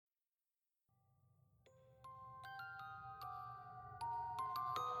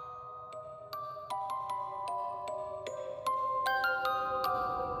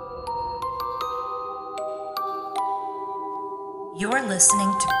You're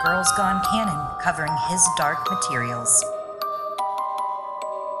listening to Girls Gone Canon, covering his dark materials.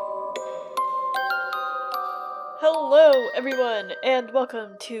 Hello, everyone, and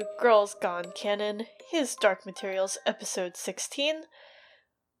welcome to Girls Gone Canon, his dark materials, episode 16,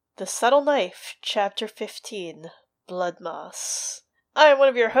 The Subtle Knife, chapter 15, Blood Moss. I'm one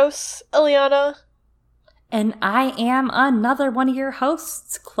of your hosts, Eliana. And I am another one of your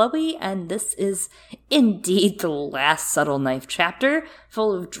hosts, Chloe, and this is indeed the last Subtle Knife chapter,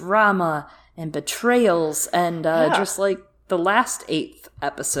 full of drama and betrayals, and just like the last 8th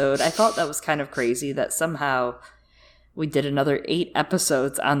episode. I thought that was kind of crazy that somehow we did another 8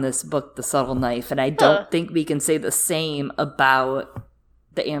 episodes on this book, The Subtle Knife, and I don't think we can say the same about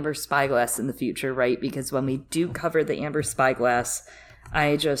the Amber Spyglass in the future, right? Because when we do cover the Amber Spyglass,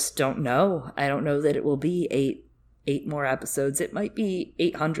 I just don't know. I don't know that it will be eight more episodes. It might be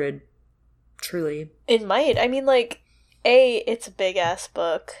 800, truly. It might. I mean, like, A, it's a big-ass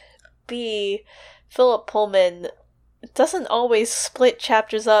book. B, Philip Pullman doesn't always split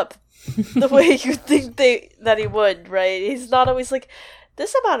chapters up the way you think that he would, right? He's not always like,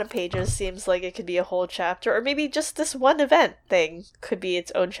 this amount of pages seems like it could be a whole chapter, or maybe just this one event thing could be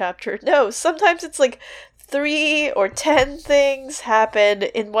its own chapter. No, sometimes it's like 3 or 10 things happen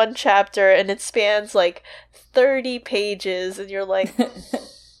in one chapter, and it spans like 30 pages, and you're like,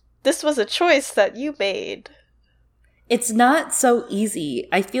 this was a choice that you made. It's not so easy.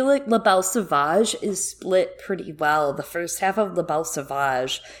 I feel like La Belle Sauvage is split pretty well. The first half of La Belle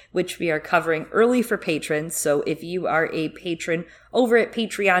Sauvage, which we are covering early for patrons, so if you are a patron over at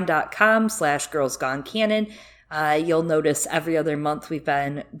patreon.com/girlsgonecanon, you'll notice every other month we've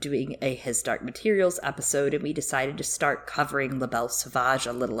been doing a His Dark Materials episode, and we decided to start covering La Belle Sauvage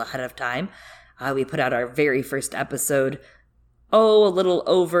a little ahead of time. We put out our very first episode, a little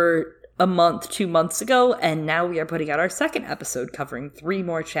over a month, 2 months ago, and now we are putting out our second episode covering 3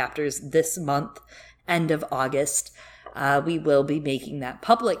 more chapters this month, end of August. We will be making that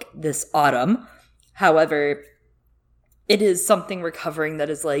public this autumn. However, it is something we're covering that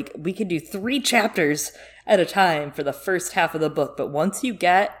is like, we can do 3 chapters at a time for the first half of the book, but once you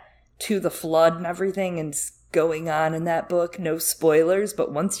get to the flood and everything and going on in that book, no spoilers,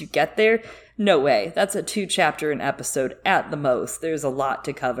 but once you get there, no way. That's a 2 chapter an episode at the most. There's a lot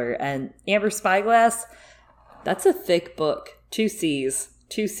to cover, and Amber Spyglass, that's a thick book. 2 C's.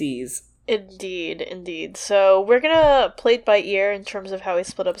 Indeed. So we're gonna play it by ear in terms of how we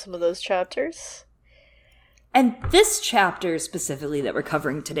split up some of those chapters. And this chapter specifically that we're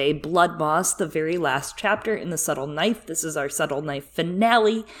covering today, Blood Moss, the very last chapter in The Subtle Knife. This is our Subtle Knife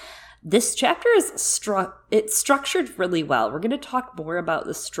finale. This chapter is it's structured really well. We're going to talk more about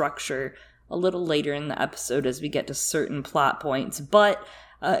the structure a little later in the episode as we get to certain plot points, but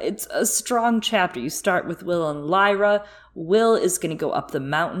it's a strong chapter. You start with Will and Lyra. Will is going to go up the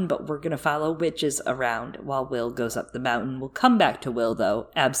mountain, but we're going to follow witches around while Will goes up the mountain. We'll come back to Will, though,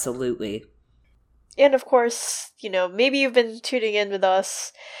 absolutely. And of course, maybe you've been tuning in with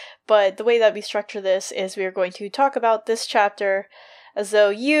us, but the way that we structure this is we are going to talk about this chapter as though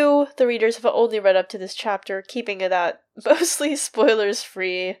you, the readers, have only read up to this chapter, keeping it at mostly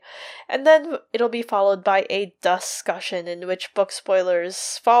spoilers-free. And then it'll be followed by a discussion in which book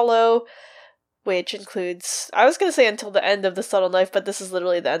spoilers follow, which includes, I was going to say until the end of The Subtle Knife, but this is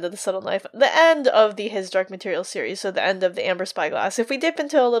literally the end of The Subtle Knife. The end of the His Dark Materials series, so the end of the Amber Spyglass. If we dip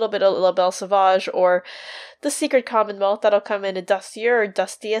into a little bit of La Belle Sauvage or The Secret Commonwealth, that'll come in a dustier or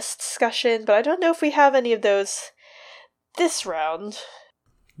dustiest discussion, but I don't know if we have any of those this round.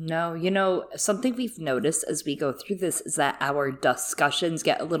 No, something we've noticed as we go through this is that our discussions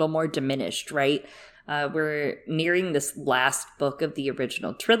get a little more diminished, right? We're nearing this last book of the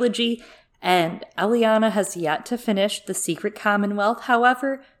original trilogy, and Eliana has yet to finish The Secret Commonwealth.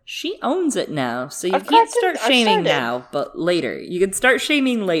 However, she owns it now, so you can't start shaming now, but later. You can start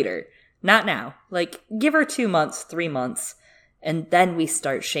shaming later, not now. Like, give her 2 months, 3 months, and then we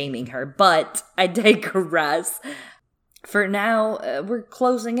start shaming her. But I digress. For now, we're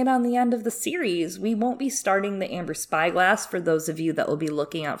closing in on the end of the series. We won't be starting the Amber Spyglass, for those of you that will be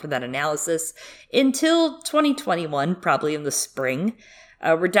looking out for that analysis, until 2021, probably in the spring.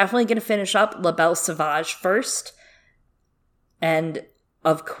 We're definitely going to finish up La Belle Sauvage first. And,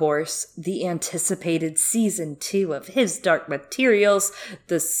 of course, the anticipated Season 2 of His Dark Materials,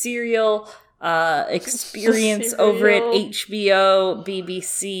 the serial experience over at HBO,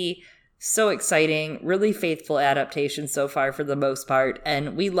 BBC. So exciting, really faithful adaptation so far for the most part,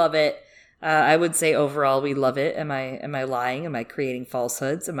 and we love it. I would say overall we love it. Am I lying? Am I creating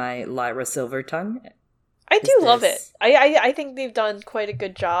falsehoods? Am I Lyra Silvertongue? I do love it. I think they've done quite a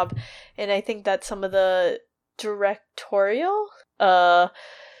good job, and I think that some of the directorial or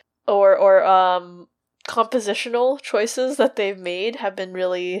compositional choices that they've made have been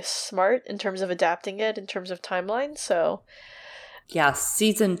really smart in terms of adapting it in terms of timeline. So yeah,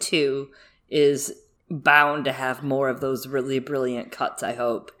 season 2 is bound to have more of those really brilliant cuts, I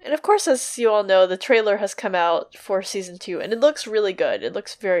hope. And of course, as you all know, the trailer has come out for season 2 and it looks really good. It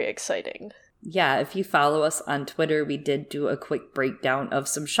looks very exciting. Yeah, if you follow us on Twitter, we did do a quick breakdown of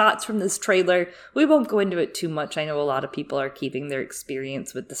some shots from this trailer. We won't go into it too much. I know a lot of people are keeping their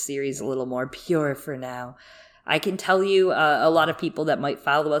experience with the series a little more pure for now. I can tell you, a lot of people that might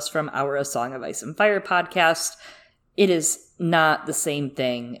follow us from our A Song of Ice and Fire podcast, it is not the same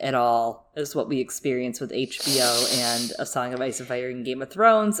thing at all as what we experience with HBO and A Song of Ice and Fire and Game of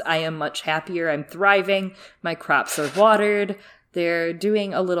Thrones. I am much happier. I'm thriving. My crops are watered. They're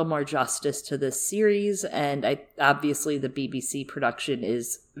doing a little more justice to this series, and obviously the BBC production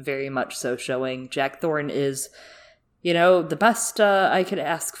is very much so showing. Jack Thorne is, the best I could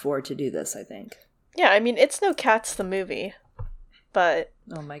ask for to do this, I think. Yeah, I mean, It's No Cats the movie, but...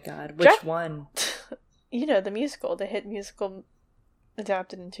 Oh my god, which one? The musical, the hit musical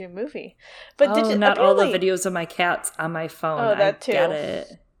adapted into a movie. But not all the videos of my cats on my phone. Oh, that too. I get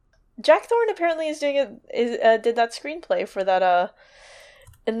it. Jack Thorne apparently did that screenplay for that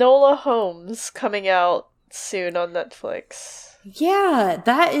Enola Holmes coming out soon on Netflix. Yeah,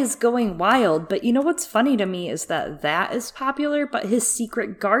 that is going wild. But you know what's funny to me is that is popular, but his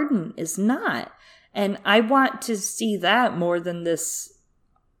Secret Garden is not. And I want to see that more than this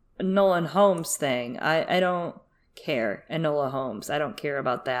Enola Holmes thing. I don't care. Enola Holmes. I don't care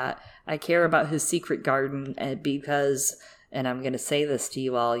about that. I care about his Secret Garden because... And I'm going to say this to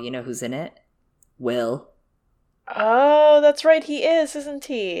you all. You know who's in it? Will. Oh, that's right. He is, isn't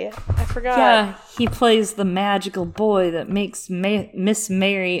he? I forgot. Yeah, he plays the magical boy that makes Miss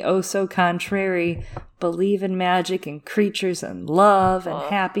Mary, oh so contrary, believe in magic and creatures and love and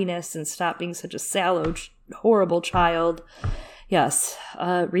happiness and stop being such a sallow, horrible child. Yes,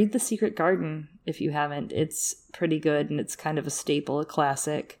 read The Secret Garden if you haven't. It's pretty good and it's kind of a staple, a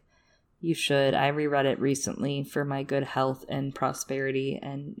classic. You should. I reread it recently for my good health and prosperity,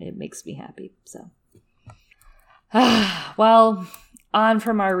 and it makes me happy. So, well, on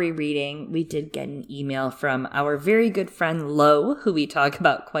from our rereading, we did get an email from our very good friend Lo, who we talk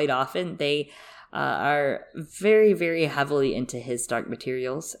about quite often. They are very, very heavily into his Dark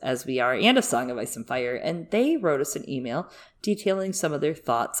Materials, as we are, and A Song of Ice and Fire, and they wrote us an email detailing some of their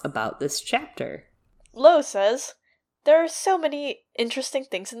thoughts about this chapter. Lo says... There are so many interesting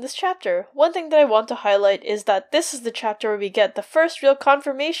things in this chapter. One thing that I want to highlight is that this is the chapter where we get the first real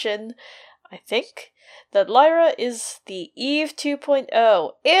confirmation, I think, that Lyra is the Eve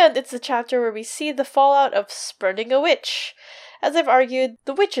 2.0, and it's the chapter where we see the fallout of spurning a witch. As I've argued,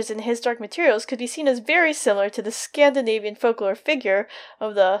 the witches in his Dark Materials could be seen as very similar to the Scandinavian folklore figure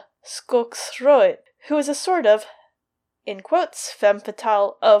of the Skogsrød, who is a sort of, in quotes, femme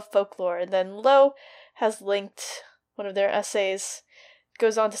fatale of folklore. And then Lo has linked... one of their essays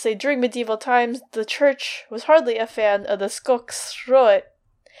goes on to say, during medieval times, the church was hardly a fan of the Skogsrød,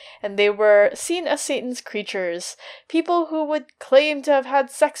 and they were seen as Satan's creatures. People who would claim to have had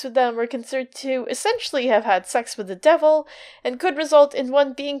sex with them were considered to essentially have had sex with the devil, and could result in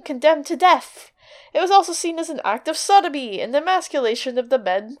one being condemned to death. It was also seen as an act of sodomy and emasculation of the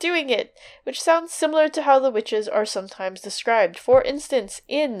men doing it, which sounds similar to how the witches are sometimes described, for instance,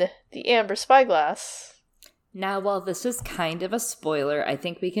 in The Amber Spyglass. Now, while this is kind of a spoiler, I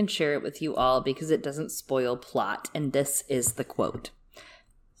think we can share it with you all because it doesn't spoil plot, and this is the quote.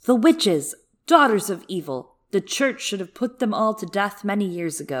 "The witches, daughters of evil, the church should have put them all to death many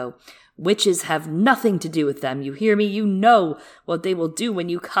years ago. Witches have nothing to do with them, you hear me? You know what they will do when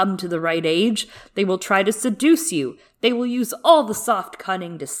you come to the right age. They will try to seduce you. They will use all the soft,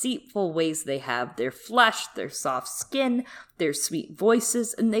 cunning, deceitful ways they have, their flesh, their soft skin, their sweet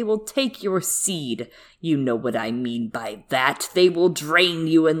voices, and they will take your seed. You know what I mean by that. They will drain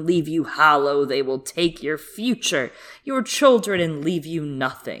you and leave you hollow. They will take your future, your children, and leave you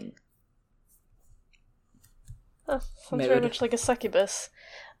nothing." Sounds very much like a succubus.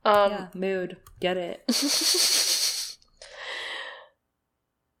 Yeah, mood. Get it.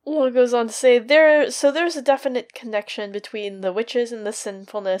 Well, it goes on to say, there's a definite connection between the witches and the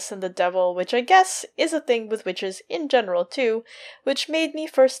sinfulness and the devil, which I guess is a thing with witches in general too, which made me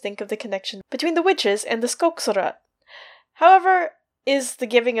first think of the connection between the witches and the Skogsrød. However, is the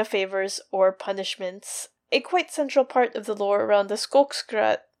giving of favors or punishments a quite central part of the lore around the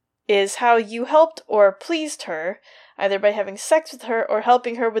Skogsrød? Is how you helped or pleased her, either by having sex with her or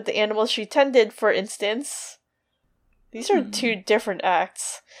helping her with the animals she tended, for instance. These are two different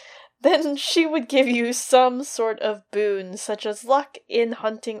acts. then she would give you some sort of boon, such as luck in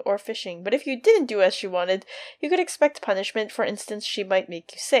hunting or fishing. But if you didn't do as she wanted, you could expect punishment. For instance, she might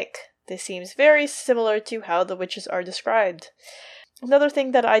make you sick. This seems very similar to how the witches are described. Another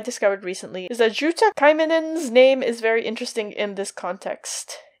thing that I discovered recently is that Juta Kaimanen's name is very interesting in this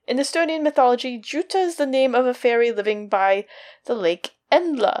context. In Estonian mythology, Juta is the name of a fairy living by the lake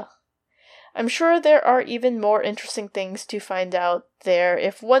Endla. I'm sure there are even more interesting things to find out there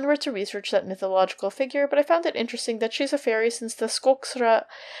if one were to research that mythological figure, but I found it interesting that she's a fairy since the Skogsra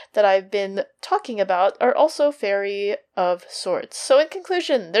that I've been talking about are also fairy of sorts. So in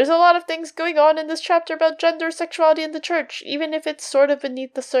conclusion, there's a lot of things going on in this chapter about gender, sexuality, and the church, even if it's sort of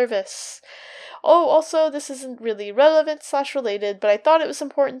beneath the surface. Oh, also, this isn't really relevant/related, but I thought it was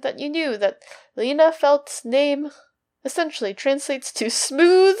important that you knew that Lena Felt's name essentially translates to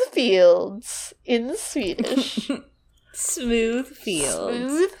smooth fields in Swedish. Smooth fields.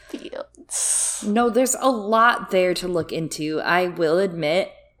 Smooth fields. No, there's a lot there to look into. I will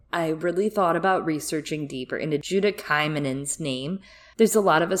admit, I really thought about researching deeper into Juta Kaimanen's name. There's a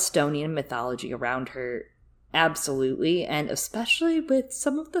lot of Estonian mythology around her, absolutely, and especially with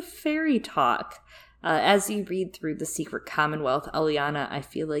some of the fairy talk. As you read through The Secret Commonwealth, Eliana, I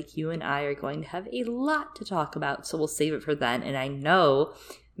feel like you and I are going to have a lot to talk about, so we'll save it for then. And I know,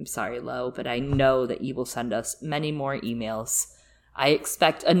 I'm sorry, Lo, but I know that you will send us many more emails. I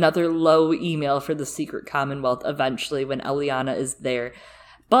expect another Lo email for The Secret Commonwealth eventually when Eliana is there.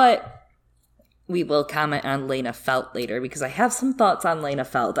 But we will comment on Lena Felt later, because I have some thoughts on Lena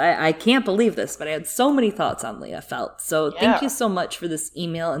Felt. I can't believe this, but I had so many thoughts on Lena Felt. So Thank you so much for this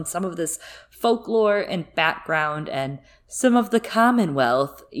email and some of this folklore and background and some of the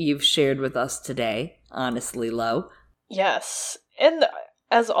Commonwealth you've shared with us today. Honestly, Lo. Yes. And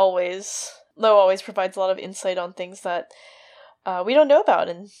as always, Lo always provides a lot of insight on things that we don't know about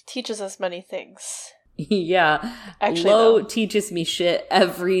and teaches us many things. Yeah. Actually, Lo teaches me shit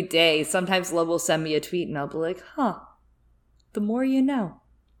every day. Sometimes Lo will send me a tweet and I'll be like, the more you know.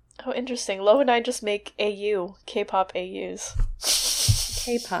 Oh, interesting. Lo and I just make AU, K-pop AUs.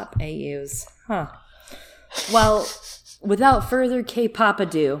 K-pop AUs. Well, without further K-pop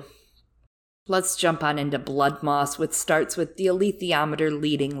ado, let's jump on into Blood Moss, which starts with the alethiometer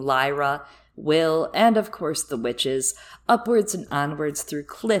leading Lyra, Will, and of course the witches, upwards and onwards through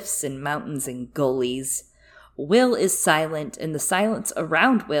cliffs and mountains and gullies. Will is silent, and the silence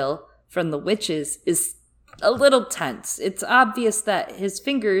around Will from the witches is a little tense. It's obvious that his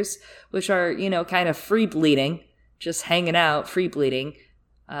fingers, which are, kind of free bleeding, just hanging out, free bleeding,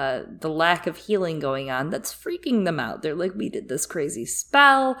 the lack of healing going on, that's freaking them out. They're like, we did this crazy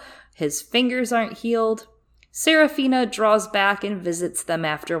spell, his fingers aren't healed. Seraphina draws back and visits them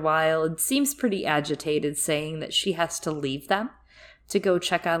after a while and seems pretty agitated, saying that she has to leave them to go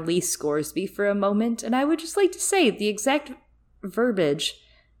check on Lee Scoresby for a moment. And I would just like to say the exact verbiage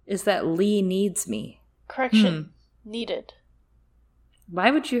is that Lee needs me. Correction. Needed. Why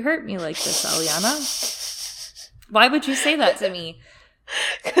would you hurt me like this, Eliana? Why would you say that to me?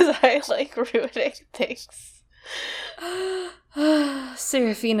 Because I like ruining things.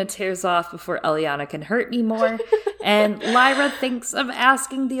 Seraphina tears off before Eliana can hurt me more, and Lyra thinks of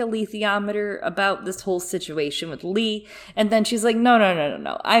asking the alethiometer about this whole situation with Lee, and then she's like,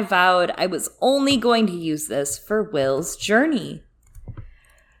 no, I vowed I was only going to use this for Will's journey.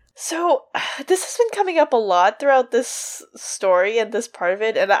 So, this has been coming up a lot throughout this story and this part of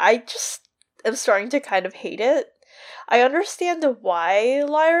it, and I just am starting to kind of hate it. I understand why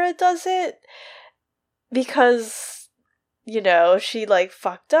Lyra does it, because she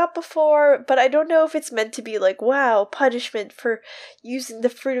fucked up before, but I don't know if it's meant to be wow, punishment for using the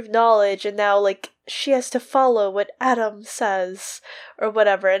fruit of knowledge, and now she has to follow what Adam says or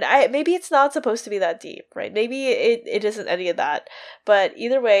whatever. And maybe it's not supposed to be that deep, right? Maybe it isn't any of that. But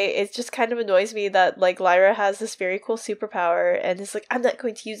either way, it just kind of annoys me that Lyra has this very cool superpower and is like, I'm not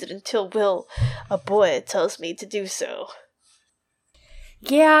going to use it until Will, a boy, tells me to do so.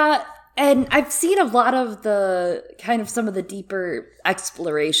 Yeah. And I've seen a lot of the kind of some of the deeper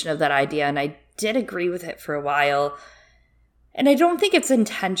exploration of that idea, and I did agree with it for a while. And I don't think it's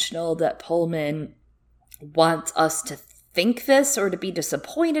intentional that Pullman wants us to think this or to be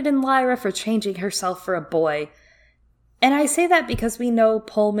disappointed in Lyra for changing herself for a boy. And I say that because we know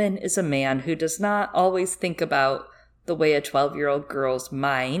Pullman is a man who does not always think about the way a 12-year-old girl's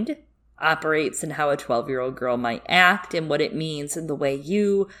mind operates and how a 12-year-old girl might act and what it means in the way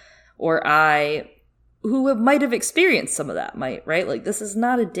you or I, who might have experienced some of that, might, right? This is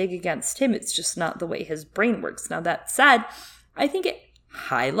not a dig against him. It's just not the way his brain works. Now, that said, I think it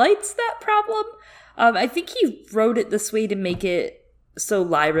highlights that problem. I think he wrote it this way to make it so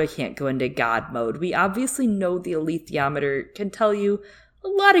Lyra can't go into God mode. We obviously know the alethiometer can tell you a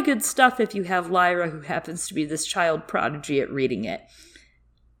lot of good stuff if you have Lyra, who happens to be this child prodigy at reading it.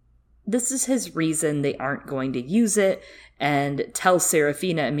 This is his reason they aren't going to use it, and tell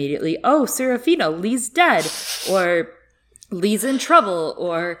Seraphina immediately, oh, Seraphina, Lee's dead, or Lee's in trouble,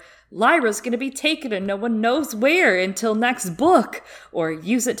 or Lyra's going to be taken and no one knows where until next book, or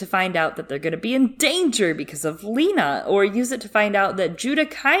use it to find out that they're going to be in danger because of Lena, or use it to find out that Judah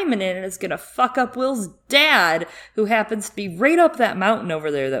Kaimanen is going to fuck up Will's dad, who happens to be right up that mountain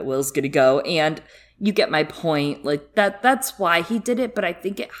over there that Will's going to go, and you get my point. Like, that's why he did it, but I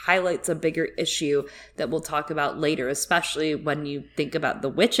think it highlights a bigger issue that we'll talk about later, especially when you think about the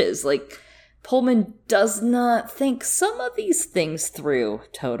witches. Like, Pullman does not think some of these things through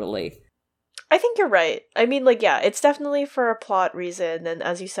totally. I think you're right. I mean, like, yeah, it's definitely for a plot reason, and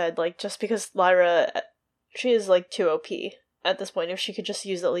as you said, like, just because Lyra, she is, like, too OP at this point, if she could just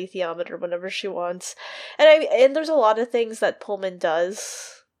use the alethiometer whenever she wants. And there's a lot of things that Pullman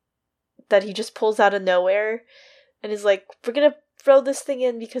does that he just pulls out of nowhere, and is like, we're gonna throw this thing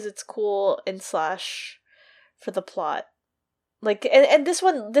in because it's cool and slash for the plot. Like, and this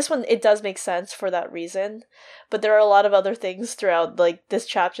one, it does make sense for that reason, but there are a lot of other things throughout, like, this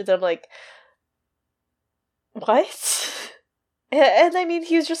chapter that I'm like, what? And I mean,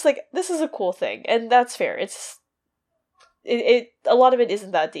 he was just like, this is a cool thing, and that's fair. It a lot of it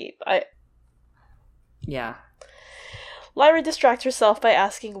isn't that deep. Yeah. Lyra distracts herself by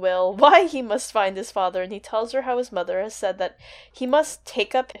asking Will why he must find his father, and he tells her how his mother has said that he must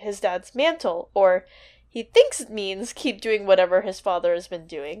take up his dad's mantle, or he thinks it means keep doing whatever his father has been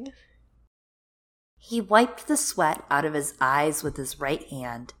doing. He wiped the sweat out of his eyes with his right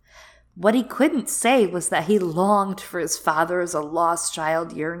hand. What he couldn't say was that he longed for his father as a lost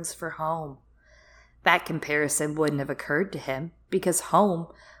child yearns for home. That comparison wouldn't have occurred to him, because home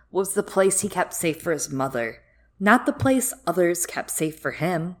was the place he kept safe for his mother, not the place others kept safe for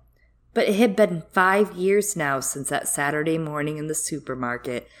him. But it had been 5 years now since that Saturday morning in the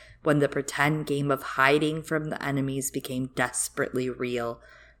supermarket, when the pretend game of hiding from the enemies became desperately real.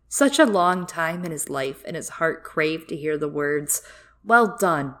 Such a long time in his life, and his heart craved to hear the words, well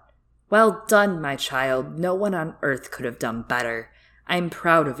done, my child. No one on earth could have done better. I'm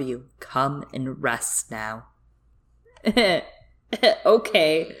proud of you. Come and rest now."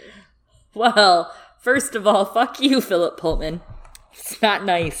 Okay. Well, first of all, fuck you, Philip Pullman. It's not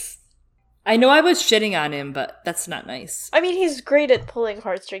nice. I know I was shitting on him, but that's not nice. I mean, he's great at pulling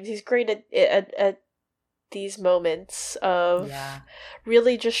heartstrings. He's great at these moments of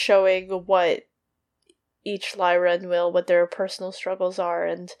really just showing what each Lyra and Will, what their personal struggles are.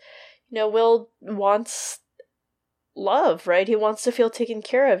 And, you know, Will wants love, right? He wants to feel taken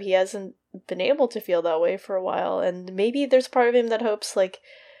care of. He hasn't been able to feel that way for a while. And maybe there's part of him that hopes, like,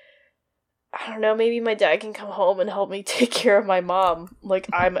 I don't know, maybe my dad can come home and help me take care of my mom like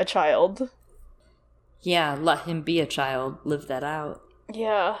I'm a child. Yeah, let him be a child. Live that out.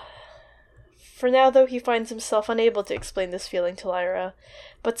 Yeah. For now, though, he finds himself unable to explain this feeling to Lyra,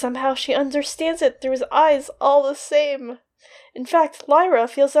 but somehow she understands it through his eyes all the same. In fact, Lyra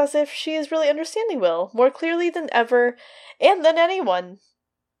feels as if she is really understanding Will, more clearly than ever, and than anyone.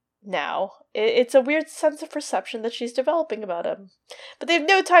 Now, it's a weird sense of perception that she's developing about him. But they have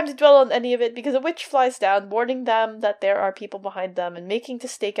no time to dwell on any of it, because a witch flies down, warning them that there are people behind them, and making to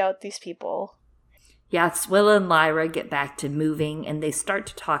stake out these people. Yes, Will and Lyra get back to moving, and they start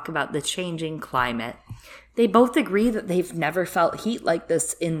to talk about the changing climate. They both agree that they've never felt heat like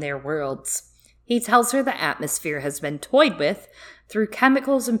this in their worlds. He tells her the atmosphere has been toyed with through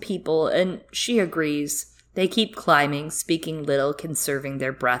chemicals and people, and she agrees. They keep climbing, speaking little, conserving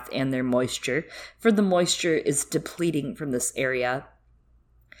their breath and their moisture, for the moisture is depleting from this area.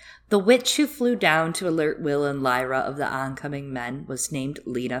 The witch who flew down to alert Will and Lyra of the oncoming men was named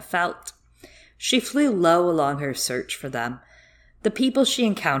Lena Felt. She flew low along her search for them. The people she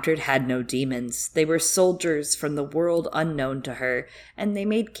encountered had no demons. They were soldiers from the world unknown to her, and they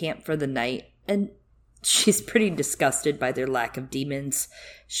made camp for the night, and she's pretty disgusted by their lack of demons.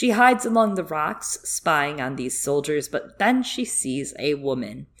 She hides among the rocks, spying on these soldiers, but then she sees a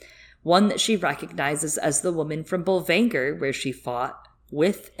woman. One that she recognizes as the woman from Bolvangar, where she fought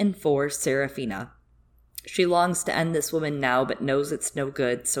with and for Seraphina. She longs to end this woman now, but knows it's no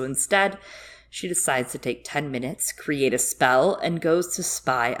good, so instead, she decides to take 10 minutes, create a spell, and goes to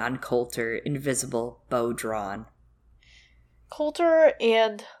spy on Coulter, invisible, bow drawn. Coulter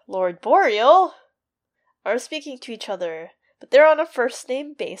and Lord Boreal are speaking to each other, but they're on a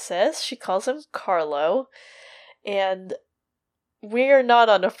first-name basis. She calls him Carlo, and we're not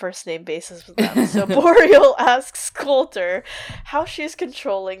on a first name basis with them. So Boreal asks Coulter how she's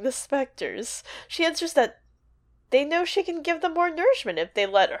controlling the specters. She answers that they know she can give them more nourishment if they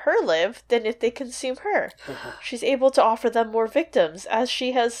let her live than if they consume her. She's able to offer them more victims, as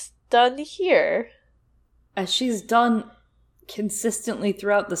she has done here. As she's done consistently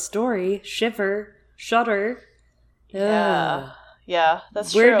throughout the story. Shiver, shudder. Yeah,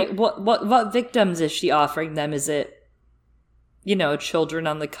 that's true. What victims is she offering them? Is it, children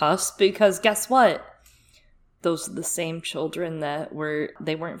on the cusp? Because guess what? Those are the same children that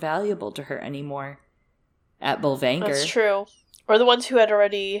they weren't valuable to her anymore at Bolvangar. That's true. Or the ones who had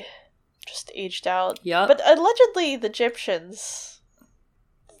already just aged out. Yeah. But allegedly the Egyptians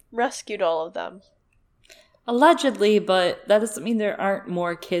rescued all of them. Allegedly, but that doesn't mean there aren't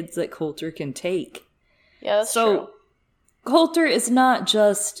more kids that Coulter can take. Yeah, that's true. Coulter is not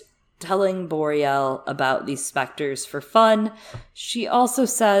just telling Boreal about these specters for fun. She also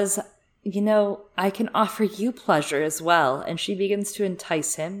says, I can offer you pleasure as well. And she begins to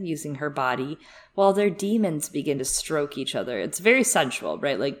entice him using her body while their demons begin to stroke each other. It's very sensual,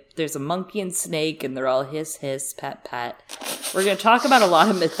 right? Like, there's a monkey and snake, and they're all hiss, hiss, pet, pet. We're going to talk about a lot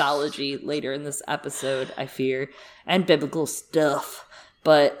of mythology later in this episode, I fear, and biblical stuff.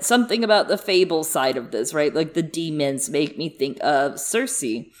 But something about the fable side of this, right? Like, the demons make me think of Circe,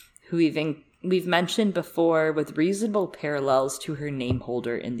 who we've mentioned before with reasonable parallels to her name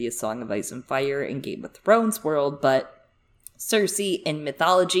holder in the A Song of Ice and Fire and Game of Thrones world, but Circe, in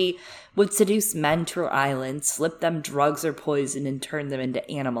mythology, would seduce men to her island, slip them drugs or poison, and turn them into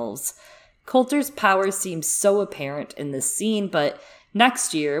animals. Coulter's power seems so apparent in this scene, but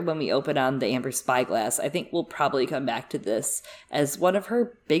next year, when we open on the Amber Spyglass, I think we'll probably come back to this as one of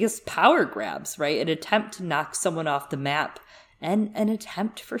her biggest power grabs, right? An attempt to knock someone off the map, and an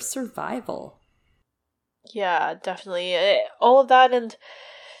attempt for survival. Yeah, definitely. All of that, and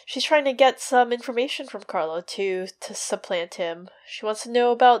she's trying to get some information from Carlo to supplant him. She wants to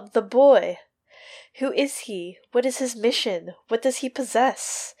know about the boy. Who is he? What is his mission? What does he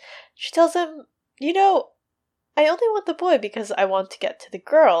possess? She tells him, I only want the boy because I want to get to the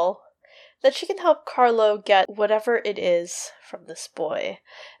girl. That she can help Carlo get whatever it is from this boy.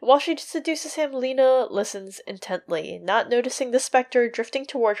 While she seduces him, Lena listens intently, not noticing the specter drifting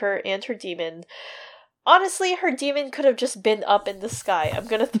toward her and her demon. Honestly, her demon could have just been up in the sky. I'm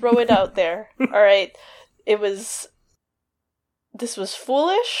gonna throw it out there. Alright? This was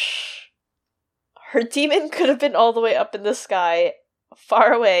foolish. Her demon could have been all the way up in the sky,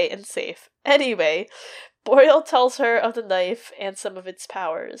 far away and safe. Anyway, Boreal tells her of the knife and some of its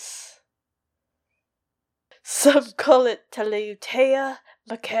powers. Some call it Teleutea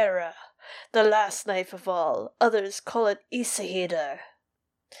Machaira, the last knife of all. Others call it Isahida.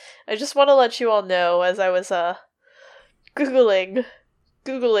 I just want to let you all know, as I was googling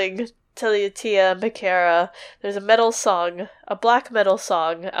Teleutea Machaira, there's a black metal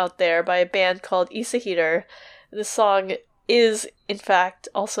song out there by a band called Isahida. This song is, in fact,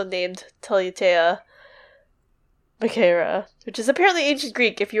 also named Teleutea Machaira, which is apparently ancient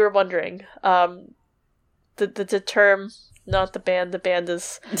Greek, if you were wondering. The term, not the band. The band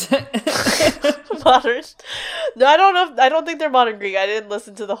is modern. No, I don't think they're modern Greek. I didn't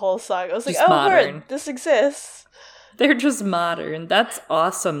listen to the whole song. I was just like, word, this exists. They're just modern. That's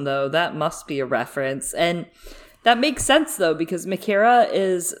awesome, though. That must be a reference. And that makes sense, though, because Machaira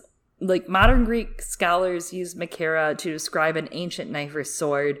is, like, modern Greek scholars use Machaira to describe an ancient knife or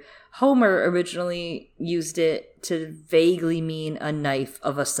sword. Homer originally used it to vaguely mean a knife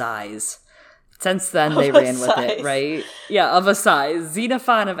of a size. Since then, they ran with it, right? Yeah, of a size.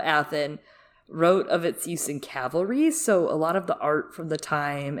 Xenophon of Athens wrote of its use in cavalry, so a lot of the art from the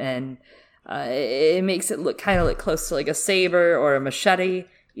time, and it makes it look kind of like close to like a saber or a machete,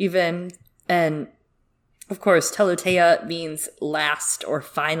 even. And of course, Teleutea means last or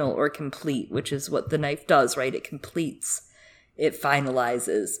final or complete, which is what the knife does, right? It completes, it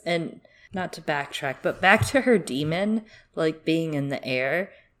finalizes. And not to backtrack, but back to her demon, like being in the air.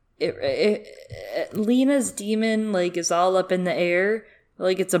 Lena's demon, like, is all up in the air.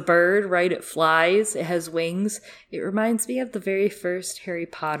 Like, it's a bird, right? It flies. It has wings. It reminds me of the very first Harry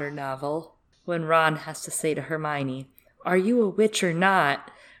Potter novel, when Ron has to say to Hermione, "Are you a witch or not?"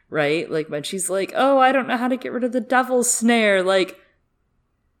 Right? Like, when she's like, "Oh, I don't know how to get rid of the devil's snare." Like,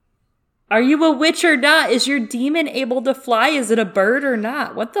 are you a witch or not? Is your demon able to fly? Is it a bird or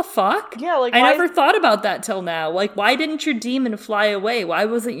not? What the fuck? Yeah, like, I never thought about that till now. Like, why didn't your demon fly away? Why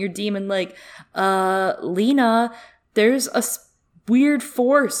wasn't your demon like, Lena, there's a weird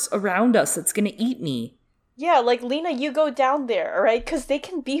force around us that's gonna eat me. Yeah, like, Lena, you go down there, alright? Because they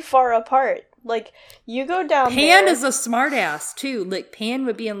can be far apart. Like, you go down Pan there. is a smartass too. Like, Pan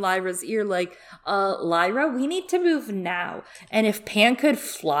would be in Lyra's ear like, Lyra, we need to move now. And if Pan could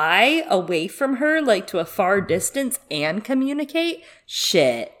fly away from her, like, to a far distance and communicate,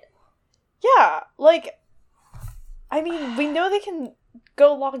 shit. Yeah, like, I mean, we know they can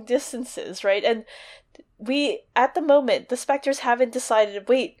go long distances, right? And at the moment, the Spectres haven't decided,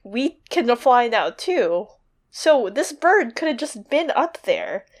 wait, we can fly now too. So this bird could have just been up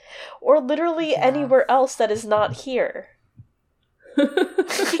there. Or literally anywhere else that is not here.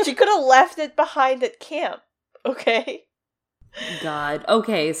 She could have left it behind at camp, okay? God.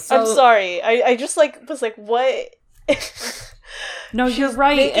 Okay, so... I'm sorry. I just, like, was like, what? No, She's you're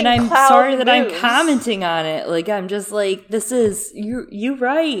right, making and I'm cloud sorry that I'm moves. commenting on it. Like, I'm just like, this is... You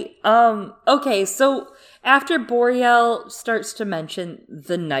right. Okay, so... After Boreal starts to mention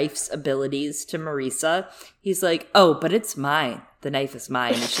the knife's abilities to Marisa, he's like, oh, but it's mine. The knife is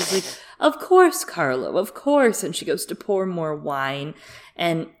mine. And she's like, of course, Carlo, of course. And she goes to pour more wine.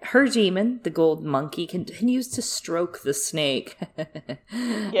 And her demon, the gold monkey, continues to stroke the snake. I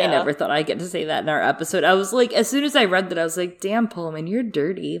never thought I'd get to say that in our episode. I was like, as soon as I read that, I was like, damn, Pullman, you're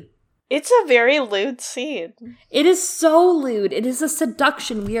dirty. It's a very lewd scene. It is so lewd. It is a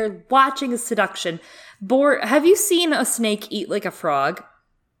seduction. We are watching a seduction. Have you seen a snake eat like a frog?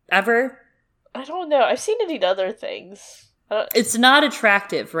 Ever? I don't know. I've seen it eat other things. It's not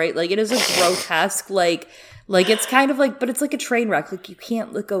attractive, right? Like, it is a grotesque, like it's kind of like, but it's like a train wreck. Like, you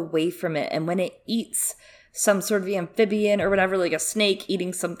can't look away from it. And when it eats some sort of amphibian or whatever, like a snake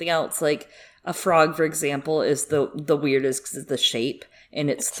eating something else, like a frog, for example, is the weirdest because of the shape in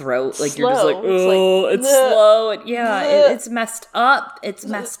its throat. Like, slow. You're just like, oh, it's slow. And yeah, it's messed up. It's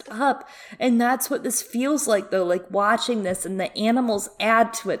messed up. And that's what this feels like, though, like watching this, and the animals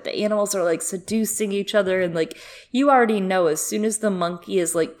add to it. The animals are like seducing each other, and like, you already know as soon as the monkey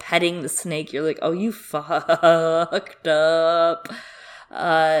is like petting the snake, you're like, oh, you fucked up.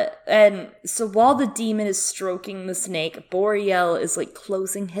 And so while the demon is stroking the snake, Boreal is like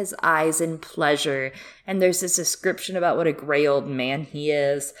closing his eyes in pleasure. And there's this description about what a gray old man he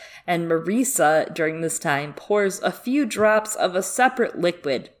is. And Marisa, during this time, pours a few drops of a separate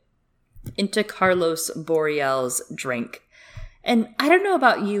liquid into Carlos Boreal's drink. And I don't know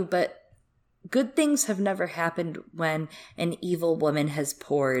about you, but good things have never happened when an evil woman has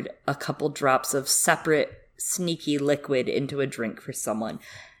poured a couple drops of separate sneaky liquid into a drink for someone.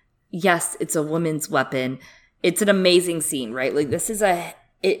 Yes, it's a woman's weapon. It's an amazing scene, right? Like, this is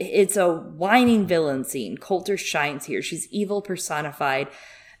it's a whining villain scene. Coulter shines here. She's evil personified.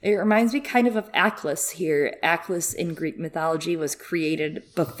 It reminds me kind of Aklis here. Aklis in Greek mythology was created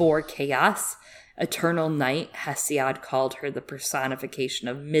before chaos. Eternal Night, Hesiod called her the personification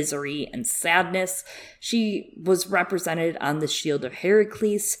of misery and sadness. She was represented on the shield of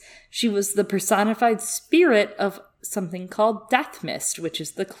Heracles. She was the personified spirit of something called death mist, which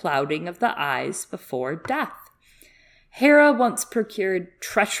is the clouding of the eyes before death. Hera once procured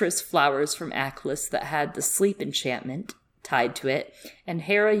treacherous flowers from Aklis that had the sleep enchantment tied to it, and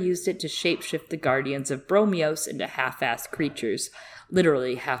Hera used it to shapeshift the guardians of Bromios into half-assed creatures.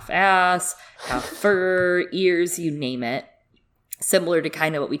 Literally half-ass, half fur, ears, you name it. Similar to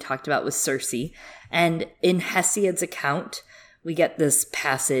kind of what we talked about with Circe. And in Hesiod's account, we get this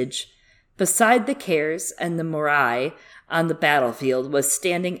passage. Beside the Cares and the Morai on the battlefield was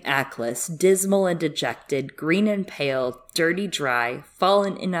standing Aklis, dismal and dejected, green and pale, dirty, dry,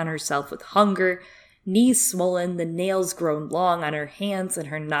 fallen in on herself with hunger, knees swollen, the nails grown long on her hands and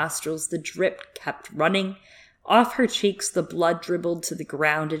her nostrils, the drip kept running. Off her cheeks the blood dribbled to the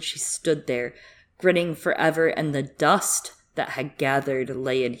ground, and she stood there, grinning forever, and the dust that had gathered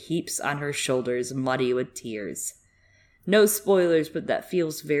lay in heaps on her shoulders, muddy with tears. No spoilers, but that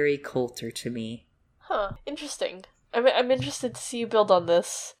feels very Coulter to me. Huh, interesting. I'm interested to see you build on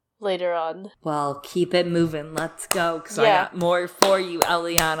this later on. Well, keep it moving. Let's go, because I got more for you,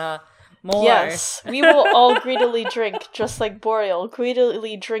 Eliana. More. Yes, we will all greedily drink, just like Boreal,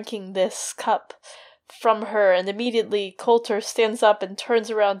 greedily drinking this cup from her, and immediately Coulter stands up and turns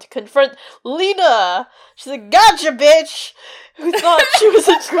around to confront Lena! She's like, gotcha, bitch! Who thought she was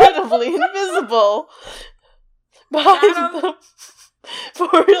incredibly invisible! Behind them,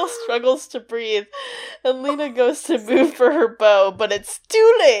 Boreal struggles to breathe, and Lena goes to move for her bow, but it's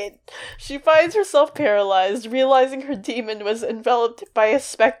too late! She finds herself paralyzed, realizing her demon was enveloped by a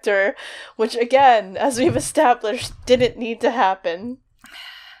specter, which again, as we've established, didn't need to happen.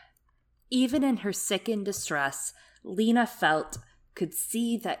 Even in her sickened distress, Lena could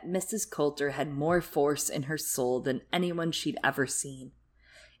see that Mrs. Coulter had more force in her soul than anyone she'd ever seen.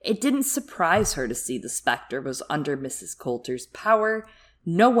 It didn't surprise her to see the specter was under Mrs. Coulter's power.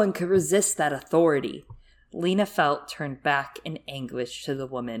 No one could resist that authority. Lena Felt turned back in anguish to the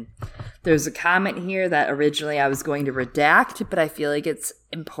woman. There's a comment here that originally I was going to redact, but I feel like it's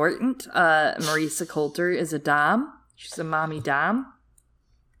important. Marisa Coulter is a dom. She's a mommy dom.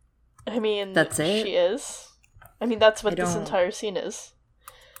 I mean, that's it. She is. I mean, that's what this entire scene is.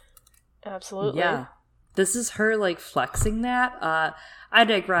 Absolutely. Yeah. This is her, like, flexing that. I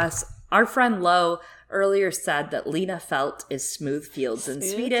digress. Our friend Lo earlier said that Lena Felt is smooth fields in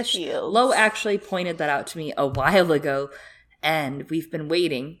Swedish. Lo actually pointed that out to me a while ago, and we've been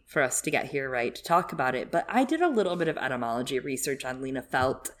waiting for us to get here, right, to talk about it. But I did a little bit of etymology research on Lena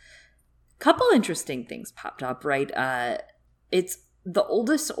Felt. Couple interesting things popped up, right? It's the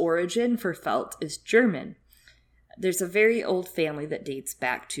oldest origin for Felt is German. There's a very old family that dates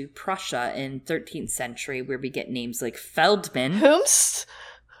back to Prussia in 13th century, where we get names like Feldman. Whomst?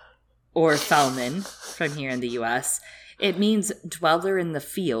 Or Fellman from here in the US. It means dweller in the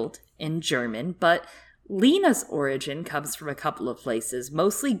field in German, but Lena's origin comes from a couple of places,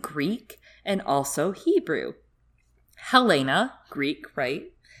 mostly Greek and also Hebrew. Helena, Greek,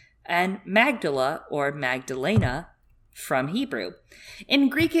 right? And Magdala or Magdalena from Hebrew. In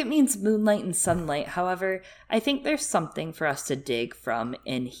Greek, it means moonlight and sunlight. However, I think there's something for us to dig from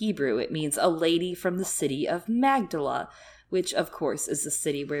in Hebrew. It means a lady from the city of Magdala, which, of course, is the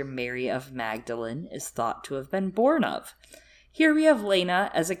city where Mary of Magdalene is thought to have been born of. Here we have Lena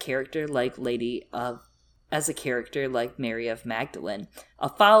as a character like Mary of Magdalene, a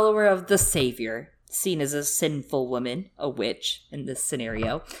follower of the Savior, seen as a sinful woman, a witch in this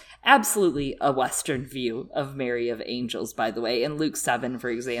scenario. Absolutely a Western view of Mary of Angels, by the way. In Luke 7, for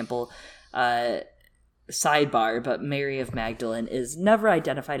example, sidebar, but Mary of Magdalene is never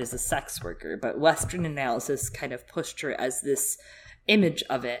identified as a sex worker, but Western analysis kind of pushed her as this image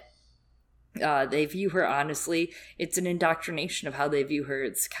of it. They view her, honestly, it's an indoctrination of how they view her.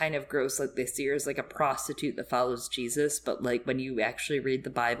 It's kind of gross, like they see her as like a prostitute that follows Jesus, but like when you actually read the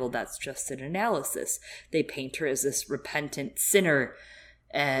Bible, that's just an analysis. They paint her as this repentant sinner.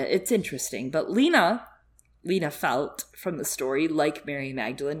 It's interesting, but Lena Felt, from the story, like Mary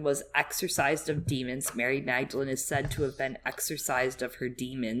Magdalene, was exorcised of demons. Mary Magdalene is said to have been exorcised of her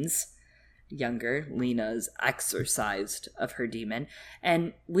demons. Younger, Lena is exorcised of her demon.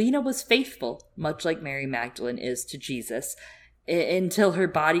 And Lena was faithful, much like Mary Magdalene is to Jesus. Until her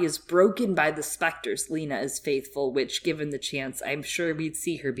body is broken by the specters, Lena is faithful, which, given the chance, I'm sure we'd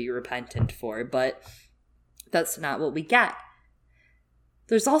see her be repentant for. But that's not what we get.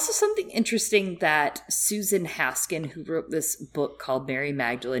 There's also something interesting that Susan Haskin, who wrote this book called Mary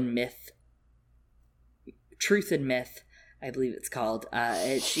Magdalene Myth, Truth and Myth, I believe it's called,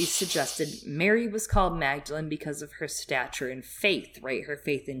 she suggested Mary was called Magdalene because of her stature and faith, right? Her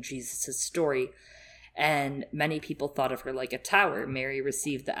faith in Jesus' story. And many people thought of her like a tower. Mary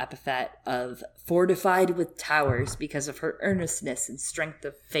received the epithet of fortified with towers because of her earnestness and strength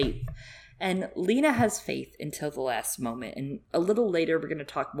of faith. And Lena has faith until the last moment. And a little later, we're going to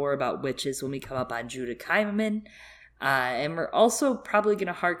talk more about witches when we come up on Judah Kaiman. And we're also probably going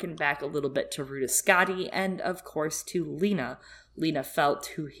to harken back a little bit to Ruta Scotty and, of course, to Lena Felt,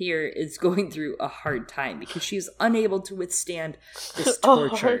 who here is going through a hard time because she's unable to withstand this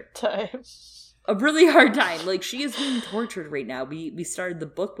torture. A hard time. A really hard time. Like, she is being tortured right now. We started the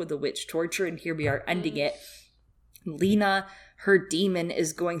book with a witch torture, and here we are ending it. Lena, her demon,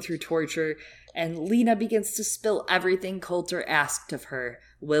 is going through torture, and Lena begins to spill everything Coulter asked of her.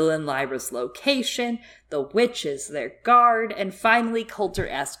 Will and Lyra's location, the witches, their guard, and finally Coulter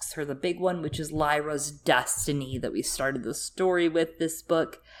asks her the big one, which is Lyra's destiny that we started the story with this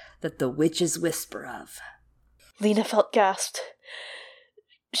book, that the witches whisper of. Lena Felt gasped.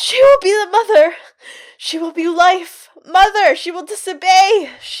 She will be the mother! She will be life! Mother! She will disobey!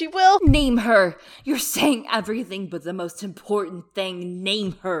 She will— Name her! You're saying everything but the most important thing.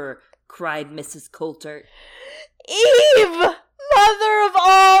 Name her! Cried Mrs. Coulter. Eve! Mother of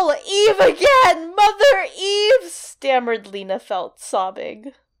all! Eve again! Mother Eve! Stammered Lena Felt,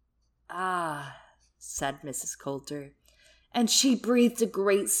 sobbing. Ah, said Mrs. Coulter, and she breathed a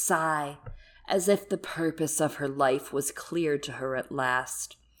great sigh, as if the purpose of her life was clear to her at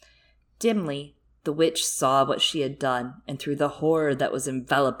last. Dimly, the witch saw what she had done, and through the horror that was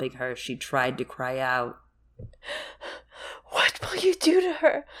enveloping her, she tried to cry out. What will you do to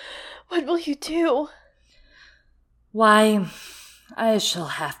her? What will you do? Why, I shall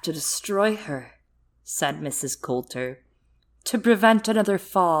have to destroy her, said Mrs. Coulter, to prevent another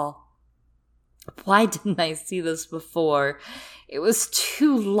fall. Why didn't I see this before? It was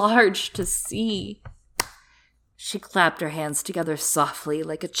too large to see. She clapped her hands together softly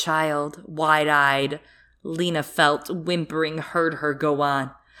like a child, wide-eyed. Lena felt, whimpering, heard her go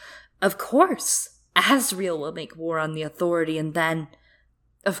on. Of course, Asriel will make war on the Authority, and then...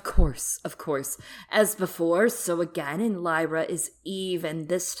 Of course. As before, so again in Lyra is Eve, and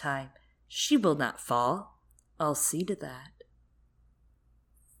this time she will not fall. I'll see to that.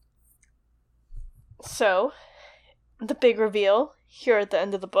 So, the big reveal here at the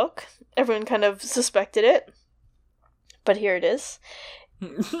end of the book. Everyone kind of suspected it, but here it is.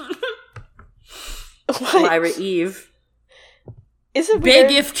 Lyra Eve. Is it big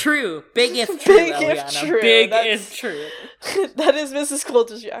weird? If true? Big if true, Big Eliana. if true. Big That's- if true. That is Mrs.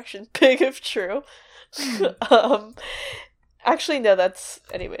 Coulter's reaction. Big if true. Actually, no, that's...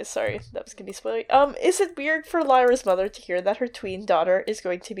 Anyway, sorry. That was gonna be spoilery. Is it weird for Lyra's mother to hear that her tween daughter is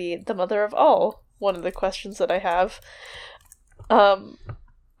going to be the mother of all? One of the questions that I have. Go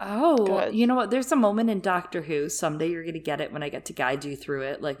Oh, ahead. you know what? There's a moment in Doctor Who. Someday you're going to get it when I get to guide you through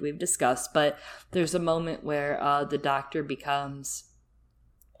it, like we've discussed. But there's a moment where the Doctor becomes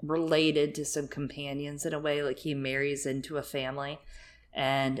related to some companions in a way, like he marries into a family.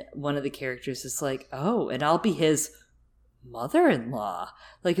 And one of the characters is like, oh, and I'll be his mother-in-law.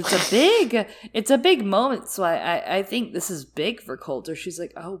 Like it's a big moment. So I think this is big for Coulter. She's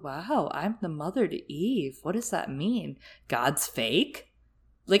like, oh, wow, I'm the mother to Eve. What does that mean? God's fake?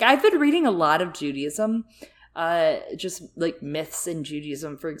 Like, I've been reading a lot of Judaism, just like myths in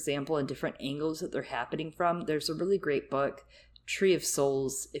Judaism, for example, and different angles that they're happening from. There's a really great book, Tree of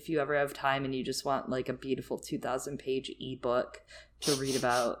Souls, if you ever have time and you just want like a beautiful 2,000-page ebook to read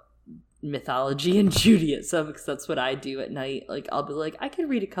about mythology and Judaism, because that's what I do at night. Like, I'll be like, I could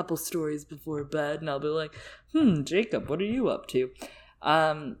read a couple stories before bed, and I'll be like, Jacob, what are you up to?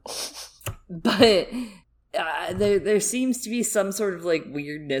 But... there seems to be some sort of like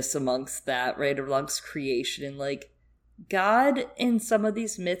weirdness amongst that, right? Amongst creation and like God in some of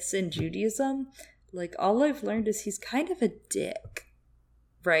these myths in Judaism, like all I've learned is he's kind of a dick,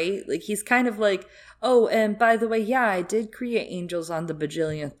 right? Like he's kind of like, oh, and by the way, yeah, I did create angels on the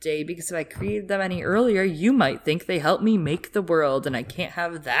bajillionth day because if I created them any earlier, you might think they helped me make the world and I can't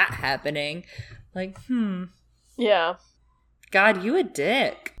have that happening. Like, Yeah. God, you a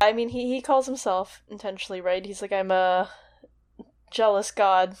dick. I mean, he calls himself intentionally, right? He's like, I'm a jealous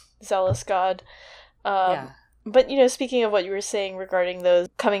god, zealous god. Yeah. But, you know, speaking of what you were saying regarding those,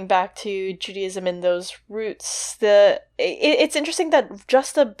 coming back to Judaism and those roots, it's interesting that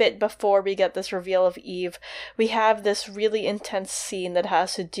just a bit before we get this reveal of Eve, we have this really intense scene that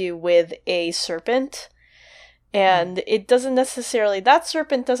has to do with a serpent. And it doesn't necessarily, that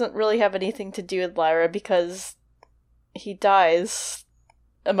serpent doesn't really have anything to do with Lyra because he dies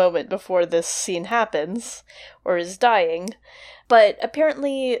a moment before this scene happens, or is dying. But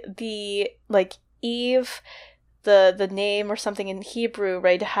apparently Eve, the name or something in Hebrew,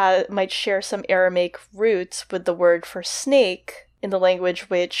 right, might share some Aramaic roots with the word for snake in the language,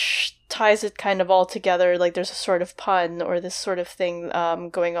 which ties it kind of all together, like there's a sort of pun or this sort of thing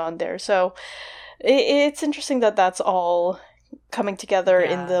going on there. So it's interesting that that's all coming together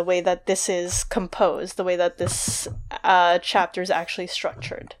in the way that this is composed, the way that this chapter is actually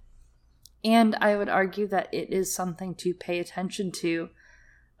structured. And I would argue that it is something to pay attention to,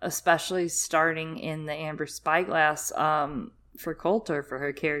 especially starting in the Amber Spyglass for Coulter, for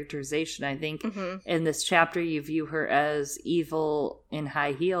her characterization. I think in this chapter you view her as evil in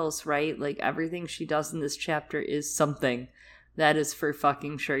high heels, right? Like everything she does in this chapter is something that is for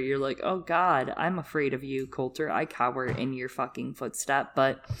fucking sure. You're like, oh God, I'm afraid of you, Coulter. I cower in your fucking footstep.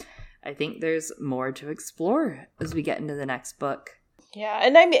 But I think there's more to explore as we get into the next book. Yeah,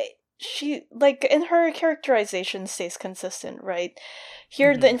 and I mean, she, like, in her characterization stays consistent, right?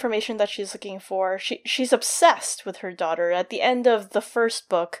 Here, the information that she's looking for, she's obsessed with her daughter. At the end of the first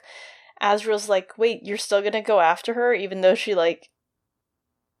book, Asriel's like, wait, you're still gonna go after her? Even though she, like,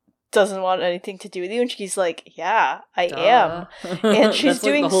 doesn't want anything to do with you, and she's like, yeah, I am. And she's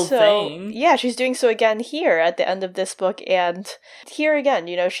doing like the whole so thing. Yeah, she's doing so again here at the end of this book, and here again,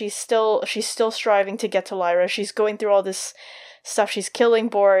 you know, she's still striving to get to Lyra. She's going through all this stuff. She's killing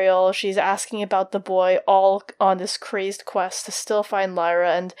Boreal, she's asking about the boy, all on this crazed quest to still find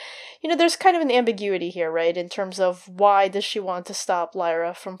Lyra. And you know, there's kind of an ambiguity here, right, in terms of why does she want to stop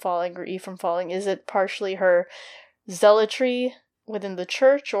Lyra from falling or Eve from falling? Is it partially her zealotry within the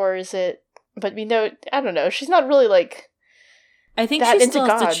church, or is it, but we know, I don't know, she's not really like, I think that she into still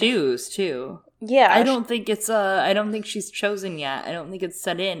has God. to choose too. Yeah, I don't think she's chosen yet. I don't think it's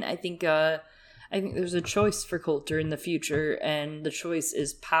set in. I think there's a choice for Coulter in the future, and the choice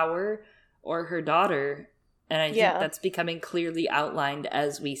is power or her daughter. And I think that's becoming clearly outlined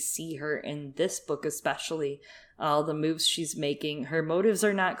as we see her in this book, especially all the moves she's making. Her motives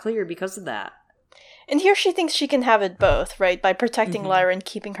are not clear because of that. And here she thinks she can have it both, right? By protecting Lyra and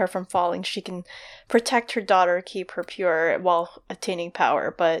keeping her from falling, she can protect her daughter, keep her pure while attaining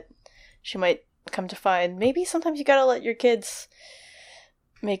power. But she might come to find maybe sometimes you gotta let your kids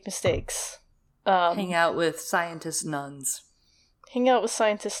make mistakes. Hang out with scientist nuns.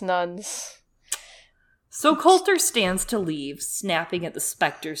 So Coulter stands to leave, snapping at the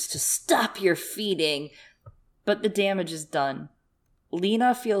specters to stop your feeding. But the damage is done.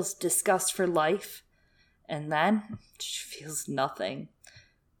 Lena feels disgust for life, and then she feels nothing.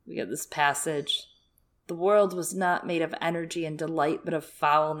 We get this passage. The world was not made of energy and delight, but of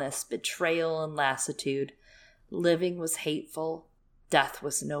foulness, betrayal, and lassitude. Living was hateful. Death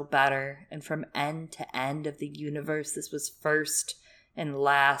was no better. And from end to end of the universe, this was first and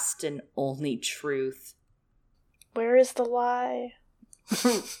last and only truth. Where is the lie?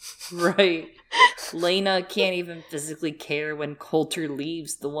 Right. Lena can't even physically care when Coulter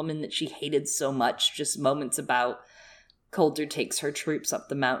leaves, the woman that she hated so much just moments about. Coulter takes her troops up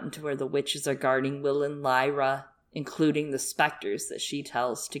the mountain to where the witches are guarding Will and Lyra, including the specters that she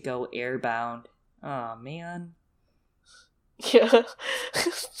tells to go airbound. Aw, man. Yeah.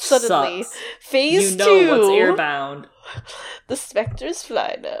 Suddenly, Sucks. phase 2. You know what's airbound. The specters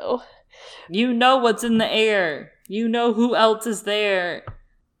fly now. You know what's in the air. You know who else is there.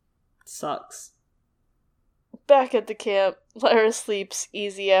 Sucks. Back at the camp, Lyra sleeps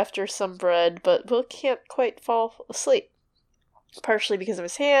easy after some bread, but Will can't quite fall asleep. Partially because of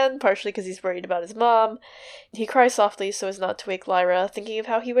his hand, partially because he's worried about his mom. He cries softly so as not to wake Lyra, thinking of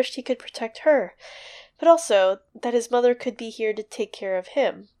how he wished he could protect her, but also that his mother could be here to take care of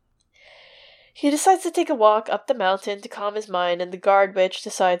him. He decides to take a walk up the mountain to calm his mind, and the guard witch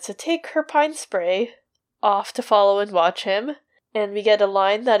decides to take her pine spray off to follow and watch him. And we get a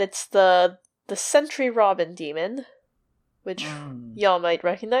line that it's the Sentry Robin demon, which y'all might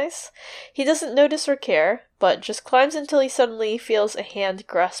recognize. He doesn't notice or care, but just climbs until he suddenly feels a hand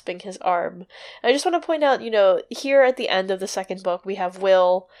grasping his arm. And I just want to point out, here at the end of the second book, we have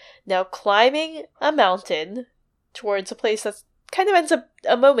Will now climbing a mountain towards a place that's kind of ends up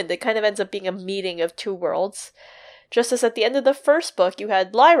a moment that kind of ends up being a meeting of two worlds. Just as at the end of the first book, you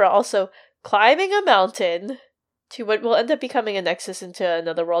had Lyra also climbing a mountain to what will end up becoming a nexus into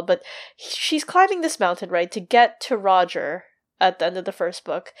another world, but she's climbing this mountain, right, to get to Roger at the end of the first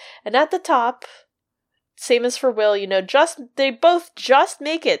book. And at the top, same as for Will, they both just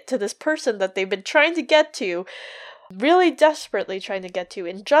make it to this person that they've been trying to get to, really desperately trying to get to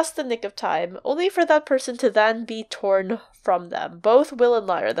in just the nick of time, only for that person to then be torn from them. Both Will and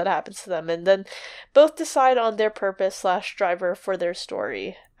Lyra, that happens to them, and then both decide on their purpose / driver for their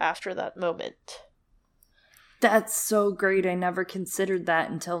story after that moment. That's so great. I never considered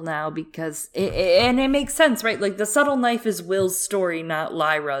that until now because it makes sense, right? Like the subtle knife is Will's story, not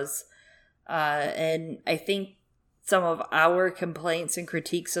Lyra's. And I think some of our complaints and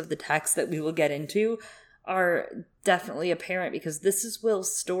critiques of the text that we will get into are definitely apparent because this is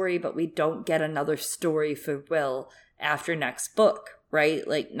Will's story, but we don't get another story for Will after next book, right?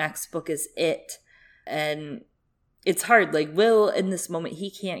 Like next book is it. And it's hard. Like Will in this moment, he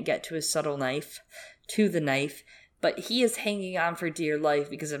can't get to his subtle knife, to the knife, but he is hanging on for dear life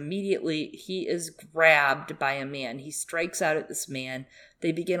because immediately he is grabbed by a man. He strikes out at this man.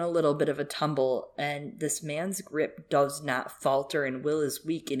 They begin a little bit of a tumble, and this man's grip does not falter, and Will is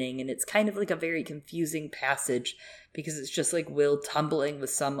weakening, and it's kind of like a very confusing passage because it's just like Will tumbling with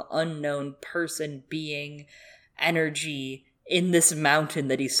some unknown person, being, energy in this mountain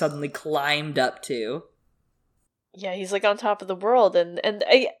that he suddenly climbed up to. Yeah, he's like on top of the world, and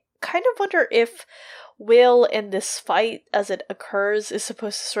I kind of wonder if Will in this fight as it occurs is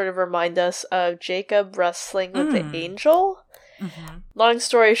supposed to sort of remind us of Jacob wrestling with the angel. Mm-hmm. Long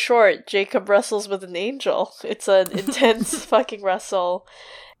story short, Jacob wrestles with an angel. It's an intense fucking wrestle.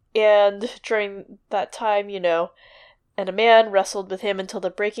 And during that time, and a man wrestled with him until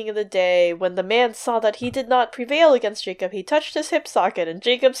the breaking of the day. When the man saw that he did not prevail against Jacob, he touched his hip socket, and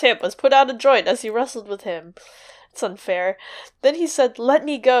Jacob's hip was put out of joint as he wrestled with him. It's unfair. Then he said, "Let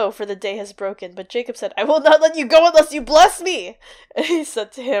me go, for the day has broken." But Jacob said, "I will not let you go unless you bless me." And he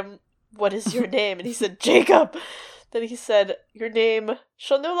said to him, "What is your name?" And he said, "Jacob." Then he said, "Your name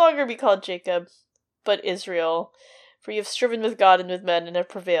shall no longer be called Jacob, but Israel, for you have striven with God and with men and have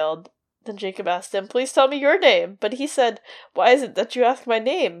prevailed." Then Jacob asked him, "Please tell me your name." But he said, "Why is it that you ask my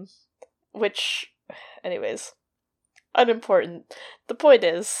name?" Which, anyways, unimportant. The point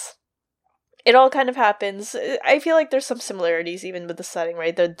is, it all kind of happens. I feel like there's some similarities even with the setting,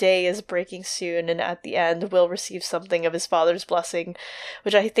 right? The day is breaking soon, and at the end, Will receive something of his father's blessing,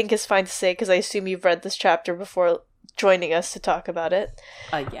 which I think is fine to say because I assume you've read this chapter before joining us to talk about it.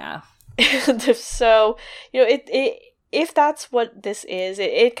 Yeah. And if so, if that's what this is,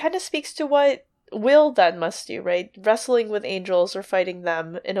 it kind of speaks to what Will then must do, right? Wrestling with angels or fighting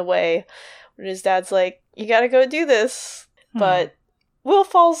them in a way. When his dad's like, you gotta go do this. But Will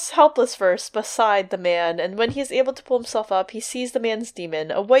falls helpless first beside the man, and when he is able to pull himself up, he sees the man's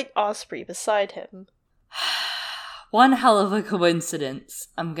demon, a white osprey, beside him. One hell of a coincidence,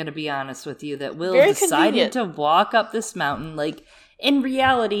 I'm gonna be honest with you, that Will Very decided convenient. to walk up this mountain. Like, in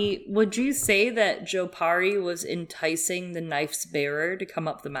reality, would you say that Jopari was enticing the knife's bearer to come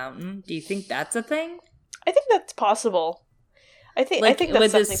up the mountain? Do you think that's a thing? I think that's possible. I think that's with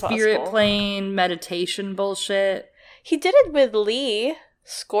definitely the spirit possible. plane meditation bullshit. He did it with Lee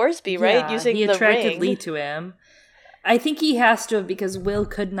Scoresby, right? Yeah, Using he the attracted ring. Lee to him. I think he has to have, because Will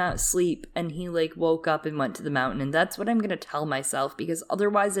could not sleep and he woke up and went to the mountain, and that's what I'm gonna tell myself, because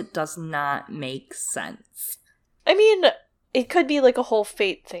otherwise it does not make sense. I mean, it could be like a whole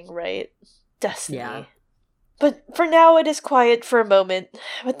fate thing, right? Destiny. Yeah. But for now, it is quiet for a moment.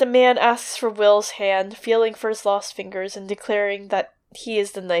 But the man asks for Will's hand, feeling for his lost fingers and declaring that he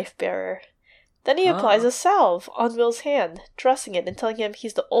is the knife bearer. Then he applies a salve on Will's hand, dressing it and telling him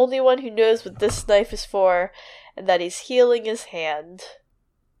he's the only one who knows what this knife is for, and that he's healing his hand.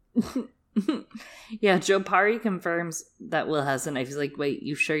 Yeah, Jopari confirms that Will has the knife. He's like, wait,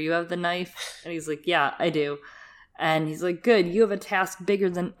 you sure you have the knife? And he's like, yeah, I do. And he's like, good, you have a task bigger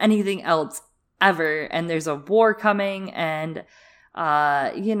than anything else ever, and there's a war coming, and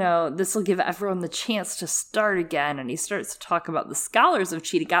this will give everyone the chance to start again. And he starts to talk about the scholars of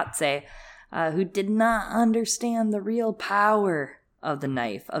Chitagatse, who did not understand the real power of the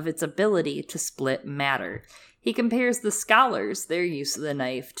knife, of its ability to split matter. He compares the scholars, their use of the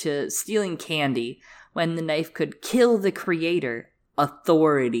knife, to stealing candy, when the knife could kill the creator,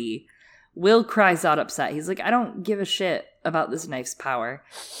 authority. Will cries out upset. He's like, I don't give a shit about this knife's power,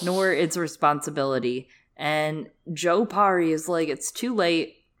 nor its responsibility. And Jopari is like, it's too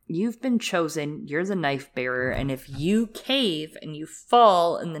late. You've been chosen. You're the knife bearer. And if you cave and you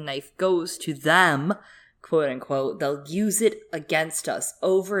fall and the knife goes to them, quote unquote, they'll use it against us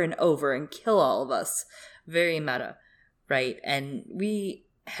over and over and kill all of us. Very meta, right? And we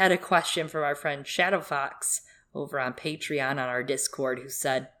had a question from our friend Shadowfox over on Patreon on our Discord, who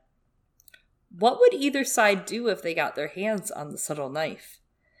said, what would either side do if they got their hands on the subtle knife?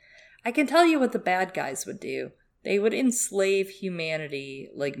 I can tell you what the bad guys would do. They would enslave humanity,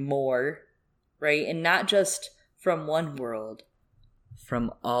 more, right? And not just from one world,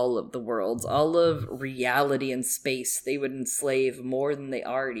 from all of the worlds, all of reality and space. They would enslave more than they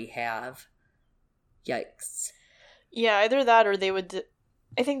already have. Yikes. Yeah, either that or they would...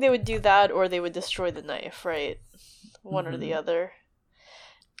 I think they would do that or they would destroy the knife, right? One or the other.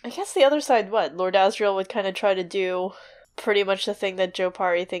 I guess the other side, what? Lord Asriel would kind of try to do pretty much the thing that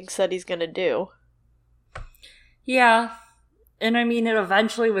Jopari thinks that he's gonna do. Yeah. And I mean, it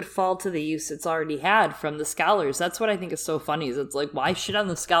eventually would fall to the use it's already had from the scholars. That's what I think is so funny, is it's like, why shit on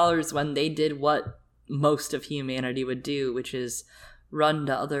the scholars when they did what most of humanity would do, which is run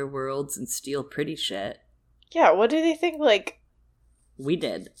to other worlds and steal pretty shit. Yeah, what do they think, We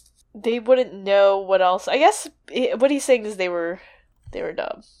did. They wouldn't know what else. I guess what he's saying is they were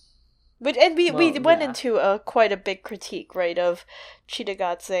dumb. But we went into quite a big critique, right, of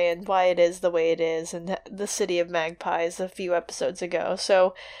Chitagatse and why it is the way it is, and the City of Magpies a few episodes ago.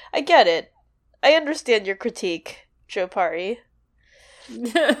 So I get it. I understand your critique, Jopari.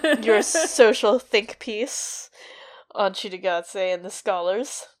 Your social think piece on Chitagatse and the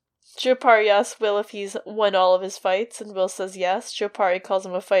scholars. Jopari asks Will if he's won all of his fights, and Will says yes. Jopari calls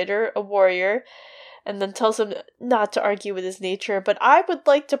him a fighter, a warrior, and then tells him not to argue with his nature. But I would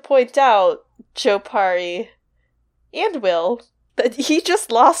like to point out, Jopari and Will, that he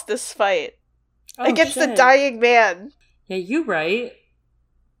just lost this fight against a dying man. Yeah, you're right.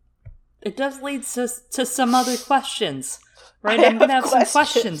 It does lead to some other questions, right? I'm going to have some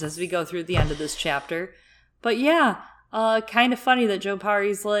questions as we go through the end of this chapter. But yeah, kind of funny that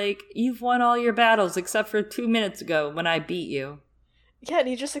Jopari's like, you've won all your battles except for 2 minutes ago when I beat you. Yeah, and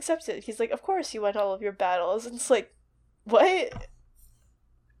he just accepts it. He's like, of course you won all of your battles. And it's like, what?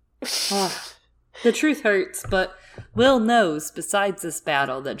 The truth hurts, but Will knows, besides this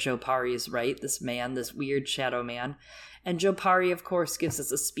battle, that Jopari is right, this man, this weird shadow man. And Jopari, of course, gives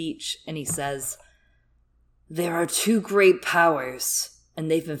us a speech, and he says, there are two great powers,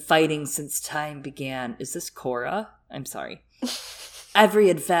 and they've been fighting since time began. Is this Korra? I'm sorry. Every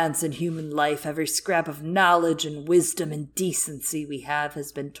advance in human life, every scrap of knowledge and wisdom and decency we have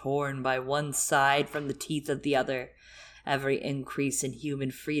has been torn by one side from the teeth of the other. Every increase in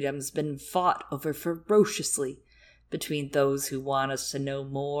human freedom's been fought over ferociously. between those who want us to know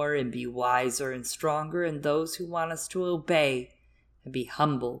more and be wiser and stronger, and those who want us to obey and be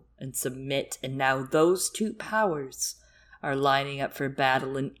humble and submit. And now those two powers are lining up for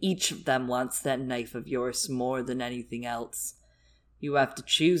battle, and each of them wants that knife of yours more than anything else. You have to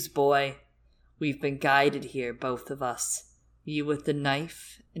choose, boy. We've been guided here, both of us. You with the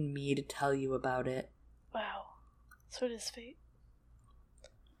knife, and me to tell you about it. Wow. So it is fate.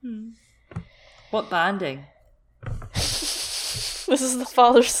 What bonding? This is the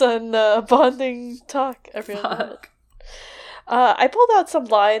father-son bonding talk, everyone. Fuck. I pulled out some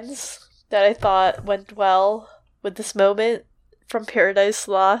lines that I thought went well with this moment from Paradise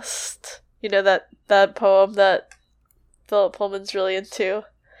Lost. You know, that poem that Philip Pullman's really into.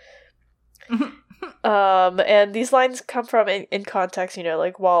 And these lines come from in context, you know,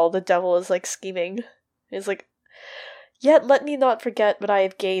 like while the devil is like scheming. It's like, yet let me not forget what I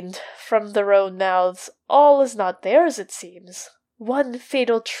have gained from their own mouths. All is not theirs, it seems. One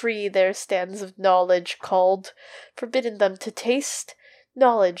fatal tree there stands of knowledge called, forbidden them to taste.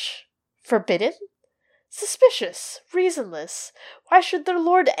 Knowledge forbidden? Suspicious, reasonless. Why should their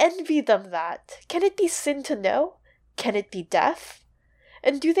lord envy them that? Can it be sin to know? Can it be death?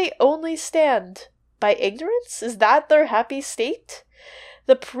 And do they only stand by ignorance? Is that their happy state?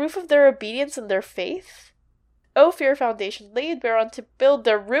 The proof of their obedience and their faith? O fair foundation laid whereon to build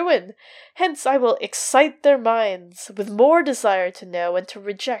their ruin! Hence I will excite their minds with more desire to know and to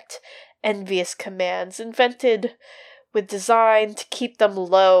reject envious commands invented with design to keep them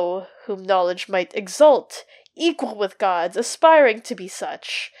low, whom knowledge might exalt, equal with gods, aspiring to be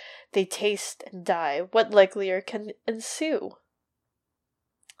such. They taste and die, what likelier can ensue?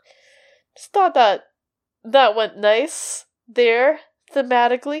 Just thought that went nice there,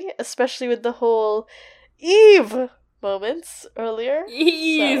 thematically, especially with the whole Eve moments earlier.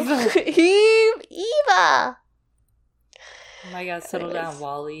 Eve! So. Eva! Oh my god, settle down,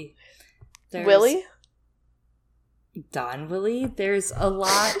 Wally. Willie? Don Willie? There's a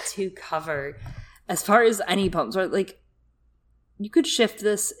lot to cover. As far as any poems, right? Like, you could shift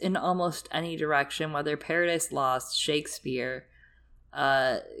this in almost any direction, whether Paradise Lost, Shakespeare,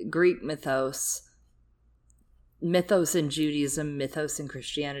 Greek mythos in Judaism, mythos in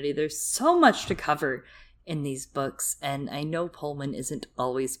Christianity. There's so much to cover in these books, and I know Pullman isn't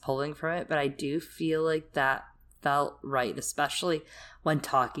always pulling from it, but I do feel like that felt right, especially when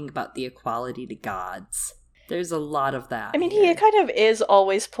talking about the equality to gods. There's a lot of that. I mean, here. he kind of is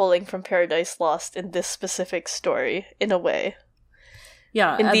always pulling from Paradise Lost in this specific story, in a way.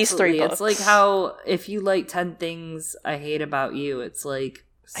 Yeah, in absolutely. These three books. It's like how if you like 10 Things I Hate About You, it's like,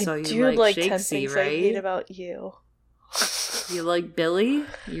 so I do you like 10 Shakespeare, Things right? I Hate About You. You like Billy?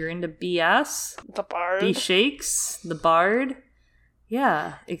 You're into BS? The Bard. B Shakes? The Bard?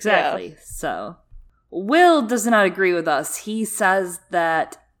 Yeah, exactly. Yeah. So, Will does not agree with us. He says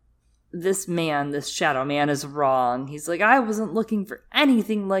that this man, this shadow man, is wrong. He's like, I wasn't looking for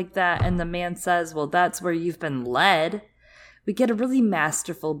anything like that. And the man says, well, that's where you've been led. We get a really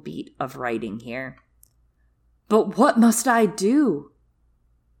masterful beat of writing here. But what must I do?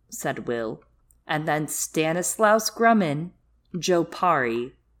 Said Will. And then Stanislaus Grumman, Joe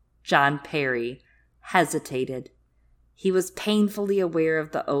Parry, John Perry, hesitated. He was painfully aware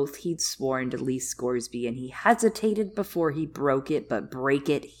of the oath he'd sworn to Lee Scoresby, and he hesitated before he broke it, but break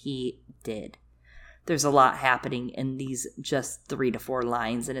it he did. There's a lot happening in these just 3 to 4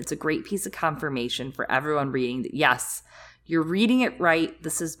 lines, and it's a great piece of confirmation for everyone reading that, yes, you're reading it right.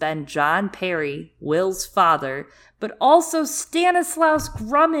 This has been John Perry, Will's father, but also Stanislaus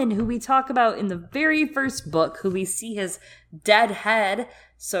Grumman, who we talk about in the very first book, who we see his dead head,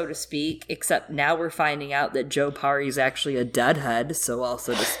 so to speak, except now we're finding out that Joe Parry is actually a deadhead, so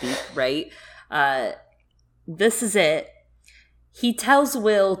also to speak, right? This is it. He tells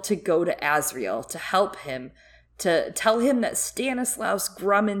Will to go to Asriel to help him, to tell him that Stanislaus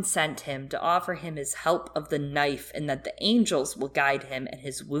Grumman sent him to offer him his help of the knife and that the angels will guide him and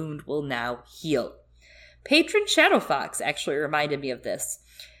his wound will now heal. Patron Shadowfox actually reminded me of this.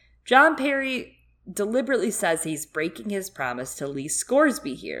 John Perry deliberately says he's breaking his promise to Lee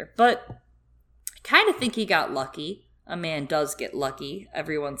Scoresby here, but I kind of think he got lucky. A man does get lucky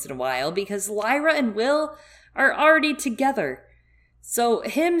every once in a while because Lyra and Will are already together. So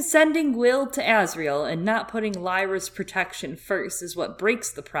him sending Will to Asriel and not putting Lyra's protection first is what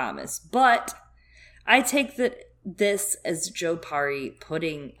breaks the promise. But I take this as Joe Parry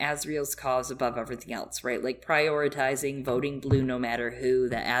putting Asriel's cause above everything else, right? Like prioritizing voting blue no matter who,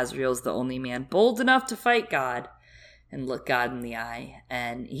 that Asriel's the only man bold enough to fight God and look God in the eye.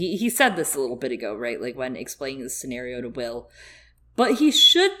 And he said this a little bit ago, right? Like when explaining the scenario to Will. But he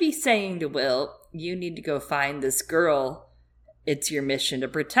should be saying to Will, you need to go find this girl. It's your mission to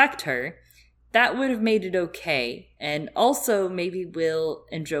protect her. That would have made it okay. And also, maybe Will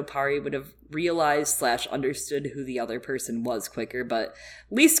and Jopari would have realized / understood who the other person was quicker. But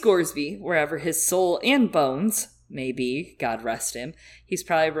Lee Scoresby, wherever his soul and bones may be, God rest him, he's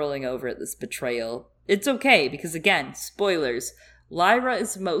probably rolling over at this betrayal. It's okay, because again, spoilers, Lyra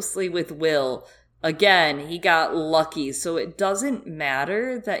is mostly with Will. Again, he got lucky, so it doesn't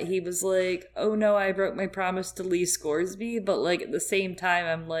matter that he was like, oh no, I broke my promise to Lee Scoresby, but like at the same time,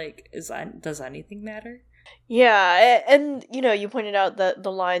 I'm like, does anything matter? Yeah, and you know, you pointed out that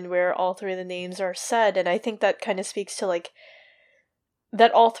the line where all three of the names are said, and I think that kind of speaks to like,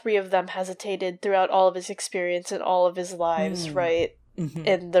 that all three of them hesitated throughout all of his experience and all of his lives, right? Mm-hmm.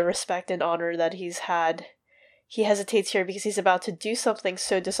 And the respect and honor that he's had. He hesitates here because he's about to do something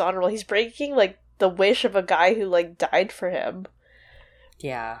so dishonorable. He's breaking like the wish of a guy who like died for him.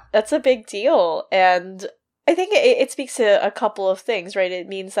 Yeah. That's a big deal. And I think it speaks to a couple of things, right? It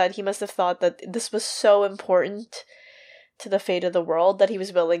means that he must have thought that this was so important to the fate of the world that he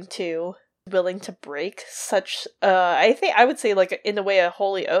was willing to break such I think I would say like in a way a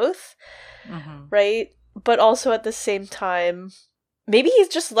holy oath. Mm-hmm. Right? But also at the same time, maybe he's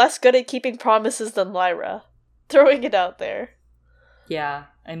just less good at keeping promises than Lyra. Throwing it out there. Yeah,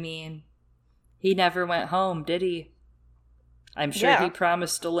 I mean, he never went home, did he? I'm sure he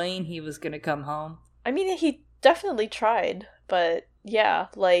promised Elaine he was going to come home. I mean, he definitely tried, but yeah,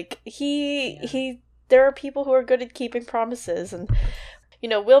 like, there are people who are good at keeping promises, and, you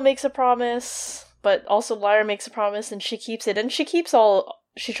know, Will makes a promise, but also Lyra makes a promise, and she keeps it, and she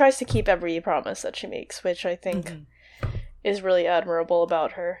tries to keep every promise that she makes, which I think is really admirable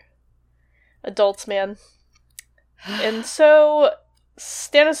about her. Adults, man. And so,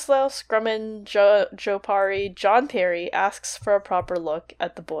 Stanislaus, Grumman, Jopari, John Perry asks for a proper look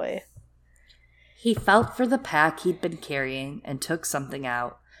at the boy. He felt for the pack he'd been carrying and took something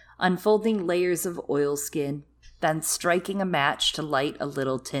out, unfolding layers of oilskin, then striking a match to light a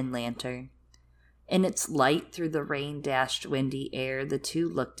little tin lantern. In its light through the rain-dashed windy air, the two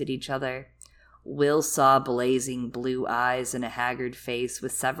looked at each other. Will saw blazing blue eyes and a haggard face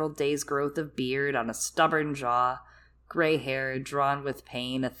with several days' growth of beard on a stubborn jaw, gray hair drawn with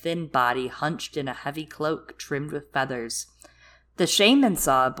pain, a thin body hunched in a heavy cloak trimmed with feathers. The shaman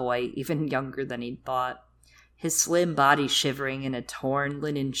saw a boy even younger than he'd thought, his slim body shivering in a torn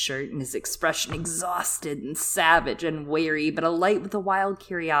linen shirt and his expression exhausted and savage and weary, but alight with a wild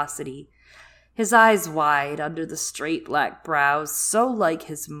curiosity. His eyes wide under the straight black brows, so like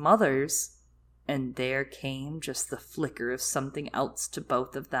his mother's, and there came just the flicker of something else to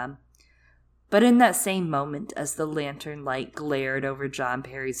both of them. But in that same moment, as the lantern light glared over John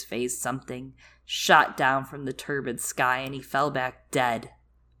Perry's face, something shot down from the turbid sky, and he fell back dead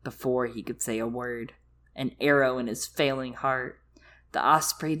before he could say a word. An arrow in his failing heart. The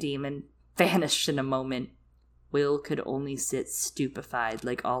osprey demon vanished in a moment. Will could only sit stupefied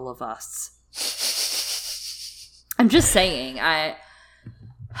like all of us. I'm just saying,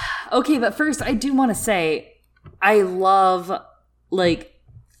 Okay, but first, I do want to say, I love,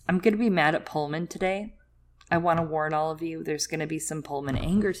 I'm going to be mad at Pullman today. I want to warn all of you, there's going to be some Pullman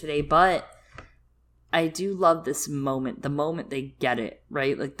anger today, but I do love this moment, the moment they get it,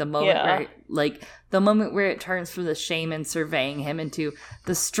 right? Like, the moment where it turns from the shaman surveying him into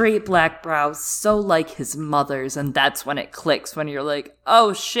the straight black brows so like his mother's, and that's when it clicks, when you're like,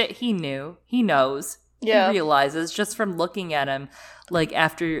 oh shit, he knew. He knows. Yeah. He realizes just from looking at him, like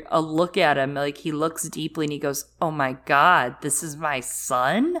after a look at him, like he looks deeply and he goes, oh my god, this is my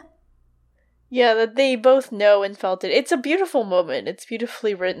son? Yeah, that they both know and felt it. It's a beautiful moment. It's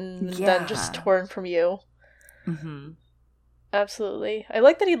beautifully written, then just torn from you. Mm-hmm. Absolutely. I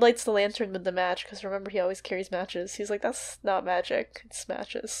like that he lights the lantern with the match, because remember, he always carries matches. He's like, that's not magic, it's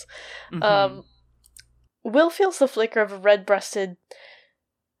matches. Mm-hmm. Will feels the flicker of a red-breasted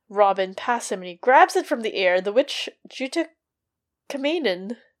robin pass him, and he grabs it from the air, the witch Juta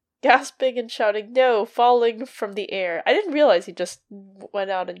Kamainen gasping and shouting, no, falling from the air. I didn't realize he just went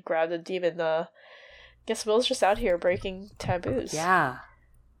out and grabbed a demon. Guess Will's just out here breaking taboos. Yeah.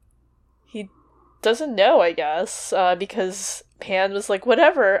 He doesn't know, I guess, because Pan was like,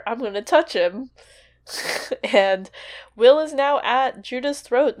 whatever, I'm gonna touch him. And Will is now at Judah's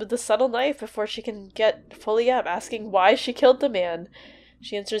throat with the subtle knife before she can get fully up, asking why she killed the man.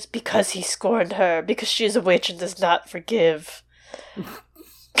 She answers, because he scorned her, because she is a witch and does not forgive.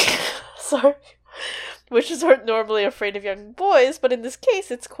 Sorry. witches aren't normally afraid of young boys, but in this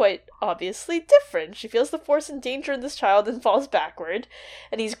case it's quite obviously different. She feels the force and danger in this child and falls backward,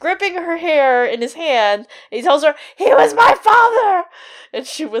 and he's gripping her hair in his hand, and he tells her, "He was my father!" And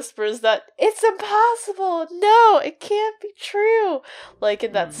she whispers that, "It's impossible! No, it can't be true!" Like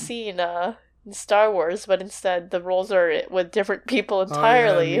in that scene, in Star Wars, but instead the roles are with different people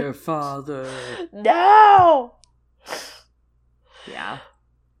entirely. I am your father. No! Yeah.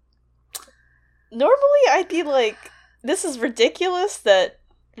 Normally I'd be like, this is ridiculous that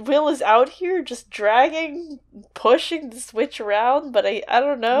Will is out here just dragging, pushing this witch around, but I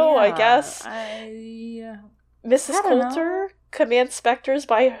don't know, I guess Mrs. Coulter commands specters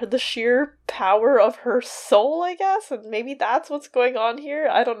by the sheer power of her soul, I guess, and maybe that's what's going on here.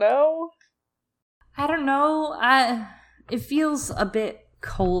 I don't know. It feels a bit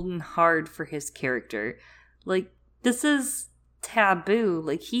cold and hard for his character. Like, this is taboo.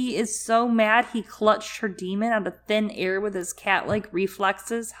 Like, he is so mad he clutched her demon out of thin air with his cat-like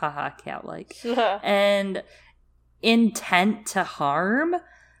reflexes. Haha, cat-like. And intent to harm.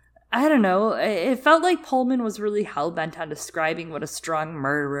 I don't know. It felt like Pullman was really hell-bent on describing what a strong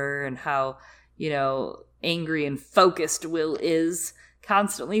murderer and how, angry and focused Will is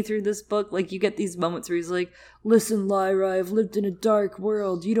constantly through this book. Like, you get these moments where he's like, "Listen, Lyra, I've lived in a dark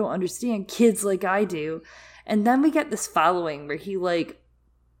world. You don't understand kids like I do." And then we get this following where he, when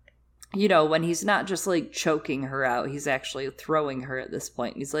he's not just, choking her out, he's actually throwing her at this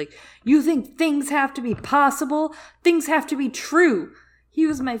point. He's like, "You think things have to be possible? Things have to be true. He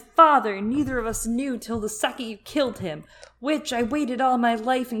was my father, and neither of us knew till the second you killed him. Witch, I waited all my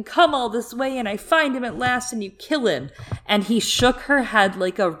life and come all this way, and I find him at last, and you kill him." And he shook her head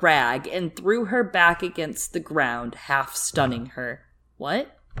like a rag and threw her back against the ground, half stunning her.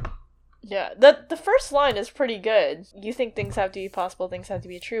 What? Yeah, the first line is pretty good. You think things have to be possible, things have to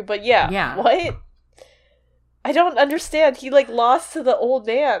be true. But yeah. What? I don't understand. He, lost to the old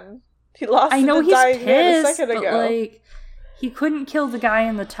man. He lost to the dying man a second ago. He couldn't kill the guy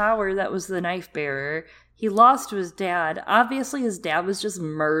in the tower that was the knife bearer. He lost to his dad. Obviously, his dad was just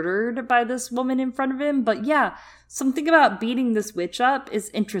murdered by this woman in front of him. But yeah, something about beating this witch up is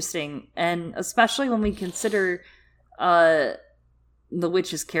interesting. And especially when we consider the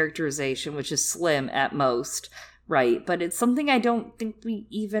witch's characterization, which is slim at most, right? But it's something I don't think we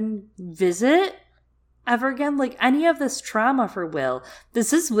even visit ever again. Like, any of this trauma for Will.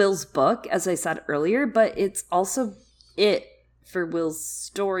 This is Will's book, as I said earlier, but it's also it for Will's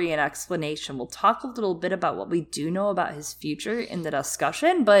story and explanation. We'll talk a little bit about what we do know about his future in the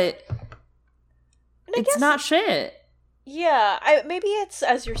discussion, but it's not shit. Yeah, maybe it's,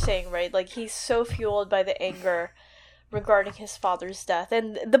 as you're saying, right? Like, he's so fueled by the anger regarding his father's death.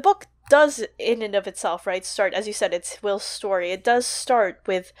 And the book does, in and of itself, right, start, as you said, it's Will's story. It does start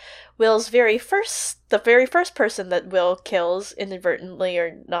with Will's the very first person that Will kills, inadvertently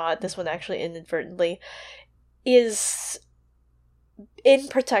or not, this one actually inadvertently, is in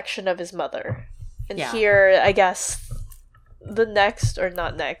protection of his mother. And here, I guess, the next, or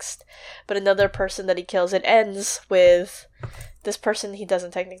not next, but another person that he kills, it ends with this person, he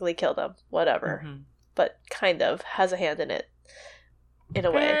doesn't technically kill them, whatever. Mm-hmm. But kind of has a hand in it, in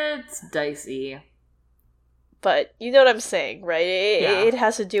a way. It's dicey. But you know what I'm saying, right? It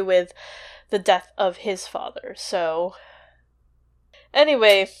has to do with the death of his father, so...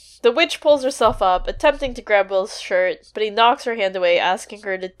 Anyway, the witch pulls herself up, attempting to grab Will's shirt, but he knocks her hand away, asking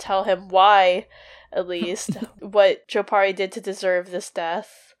her to tell him why, at least, what Jopari did to deserve this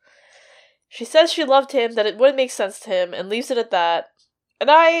death. She says she loved him, that it wouldn't make sense to him, and leaves it at that. And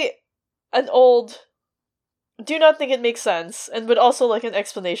do not think it makes sense, and would also like an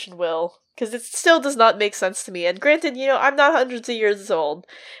explanation, Will, because it still does not make sense to me. And granted, I'm not hundreds of years old.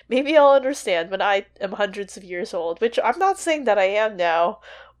 Maybe I'll understand when I am hundreds of years old, which I'm not saying that I am now,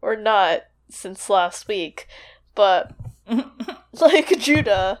 or not, since last week, but, like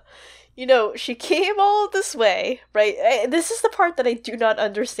Judah, she came all this way, right? This is the part that I do not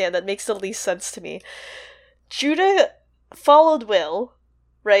understand, that makes the least sense to me. Judah followed Will,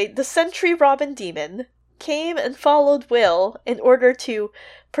 right? The Sentry Robin demon came and followed Will in order to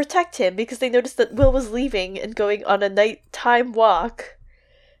protect him because they noticed that Will was leaving and going on a nighttime walk.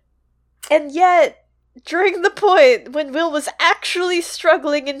 And yet, during the point when Will was actually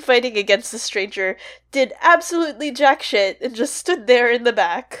struggling and fighting against the stranger, did absolutely jack shit and just stood there in the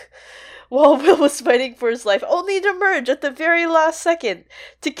back while Will was fighting for his life, only to emerge at the very last second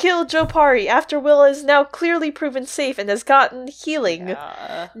to kill Jopari after Will is now clearly proven safe and has gotten healing.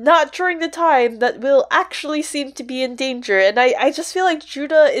 Yeah. Not during the time that Will actually seemed to be in danger. And I just feel like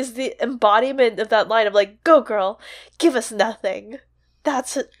Judah is the embodiment of that line of like, "Go girl, give us nothing."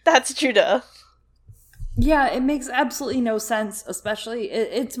 That's Judah. Yeah, it makes absolutely no sense, especially,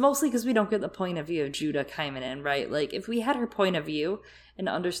 it's mostly because we don't get the point of view of Judah Kaimanen, right? Like, if we had her point of view and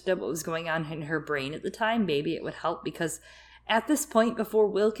understood what was going on in her brain at the time, maybe it would help, because at this point, before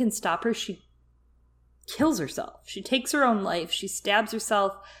Will can stop her, she kills herself. She takes her own life, she stabs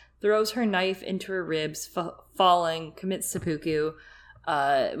herself, throws her knife into her ribs, falling, commits seppuku.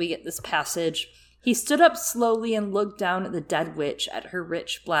 We get this passage. He stood up slowly and looked down at the dead witch, at her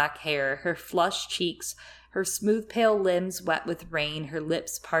rich black hair, her flushed cheeks, her smooth pale limbs wet with rain, her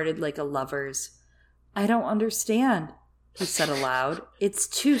lips parted like a lover's. "I don't understand," he said aloud. "It's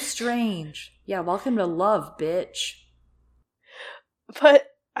too strange." Yeah, welcome to love, bitch. But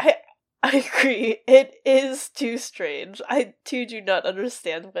I agree. It is too strange. I too do not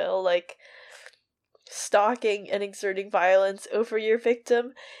understand Will. Like, stalking and exerting violence over your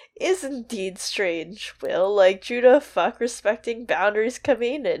victim is indeed strange, Will. Like, Judah, fuck respecting boundaries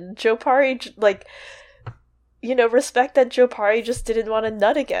coming, and Jopari, like, you know, respect that Jopari just didn't want to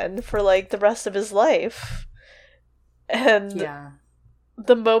nut again for, like, the rest of his life. And Yeah.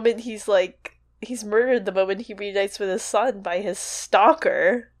 the moment he's murdered the moment he reunites with his son by his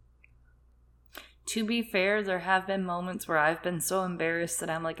stalker. To be fair, there have been moments where I've been so embarrassed that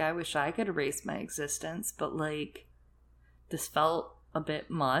I'm like, I wish I could erase my existence, but, like, this felt a bit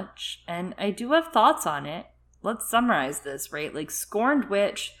much, and I do have thoughts on it. Let's summarize this, right? Like, scorned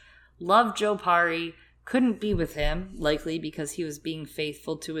witch, loved Jopari, couldn't be with him, likely because he was being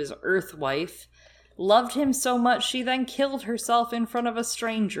faithful to his earth wife, loved him so much she then killed herself in front of a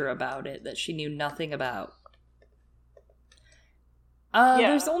stranger about it that she knew nothing about.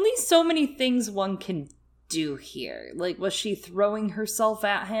 There's only so many things one can do here. Like, was she throwing herself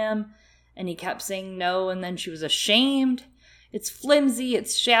at him and he kept saying no and then she was ashamed? It's flimsy,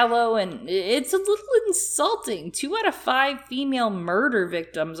 it's shallow, and it's a little insulting. 2 out of 5 female murder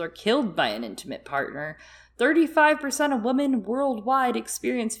victims are killed by an intimate partner. 35% of women worldwide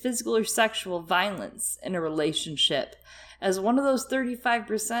experience physical or sexual violence in a relationship. As one of those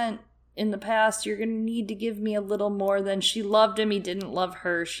 35%, in the past, you're going to need to give me a little more than she loved him, he didn't love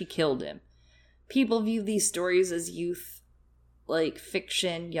her, she killed him. People view these stories as youth, like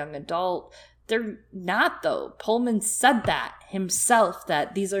fiction, young adult. They're not, though. Pullman said that himself,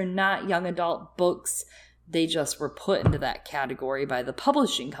 that these are not young adult books. They just were put into that category by the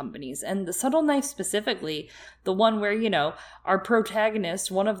publishing companies. And The Subtle Knife specifically, the one where, you know, our protagonist,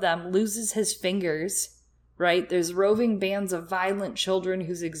 one of them, loses his fingers, right? There's roving bands of violent children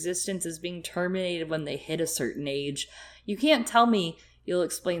whose existence is being terminated when they hit a certain age. You can't tell me you'll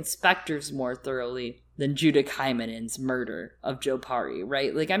explain specters more thoroughly than Judah Kaimanen's murder of Jopari,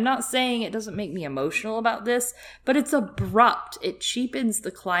 right? Like, I'm not saying it doesn't make me emotional about this, but it's abrupt. It cheapens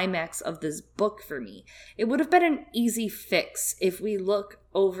the climax of this book for me. It would have been an easy fix if we look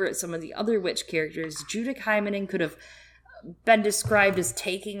over at some of the other witch characters. Judah Kaimanen could have been described as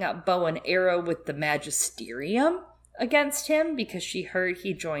taking up bow and arrow with the Magisterium against him because she heard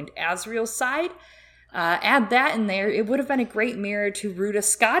he joined Asriel's side. Add that in there, it would have been a great mirror to Ruta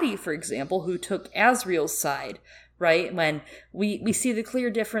Skadi, for example, who took Asriel's side, right? When we see the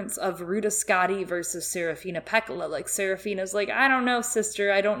clear difference of Ruta Skadi versus Serafina Pekkala. Like, Serafina's like, I don't know,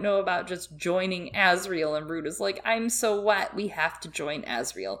 sister, I don't know about just joining Asriel, and Ruta's like, I'm so wet, we have to join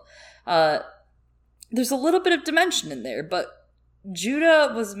Asriel. There's a little bit of dimension in there, but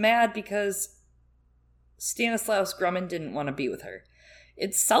Judah was mad because Stanislaus Grumman didn't want to be with her.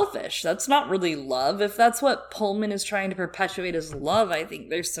 It's selfish. That's not really love. If that's what Pullman is trying to perpetuate as love, I think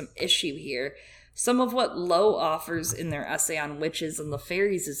there's some issue here. Some of what Lowe offers in their essay on witches and the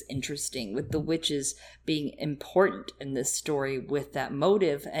fairies is interesting, with the witches being important in this story with that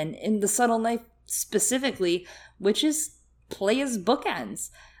motive. And in The Subtle Knife specifically, witches play as bookends.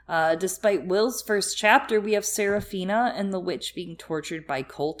 Despite Will's first chapter, we have Serafina and the witch being tortured by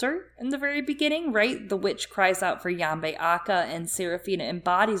Coulter in the very beginning, right? The witch cries out for Yambe Aka, and Serafina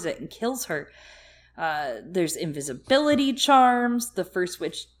embodies it and kills her. There's invisibility charms. The first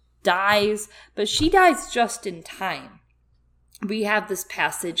witch dies, but she dies just in time. We have this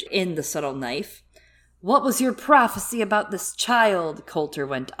passage in The Subtle Knife. "What was your prophecy about this child?" Coulter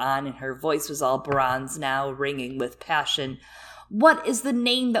went on, and her voice was all bronze now, ringing with passion. "What is the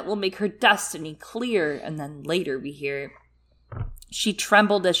name that will make her destiny clear?" And then later we hear, "She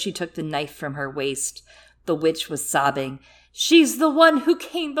trembled as she took the knife from her waist." The witch was sobbing. "She's the one who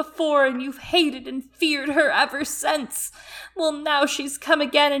came before, and you've hated and feared her ever since. Well, now she's come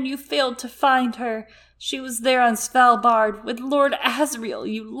again, and you failed to find her. She was there on Svalbard with Lord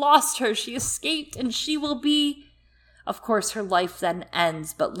Asriel. You lost her. She escaped, and she will be..." Of course, her life then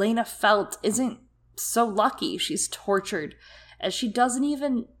ends, but Lena Felt isn't so lucky. She's tortured as she doesn't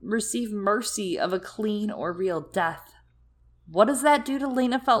even receive mercy of a clean or real death. What does that do to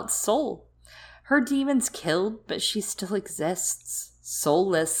Lena Felt's soul? Her demon's killed, but she still exists.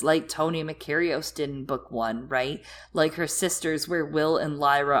 Soulless, like Tony Makarios did in Book 1, right? Like her sisters, where Will and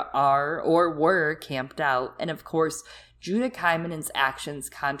Lyra are, or were, camped out. And of course, Judah Kaimanen's actions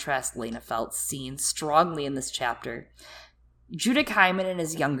contrast Lena Felt's scenes strongly in this chapter. Judah Kaimanen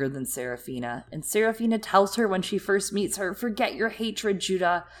is younger than Serafina, and Serafina tells her when she first meets her, "Forget your hatred,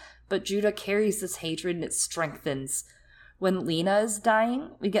 Judah." But Judah carries this hatred and it strengthens. When Lena is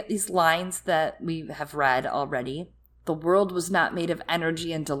dying, we get these lines that we have read already. "The world was not made of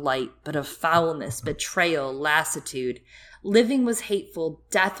energy and delight, but of foulness, betrayal, lassitude. Living was hateful,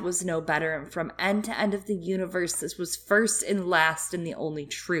 death was no better, and from end to end of the universe, this was first and last and the only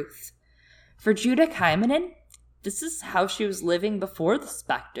truth." For Judah Kaimanen, this is how she was living before the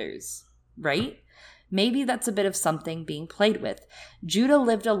specters, right? Maybe that's a bit of something being played with. Judah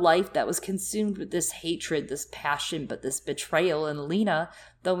lived a life that was consumed with this hatred, this passion, but this betrayal, and Lena,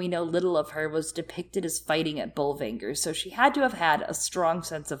 though we know little of her, was depicted as fighting at Bolvangar, so she had to have had a strong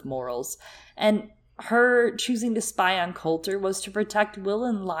sense of morals. And her choosing to spy on Coulter was to protect Will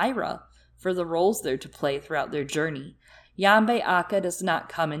and Lyra for the roles they're to play throughout their journey. Yambe Akka does not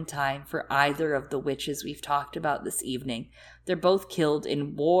come in time for either of the witches we've talked about this evening. They're both killed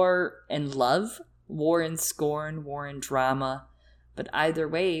in war and love, war and scorn, war and drama. But either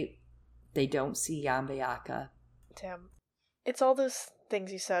way, they don't see Yambe Akka. Damn. It's all those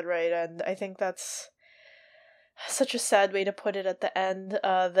things you said, right? And I think that's such a sad way to put it at the end.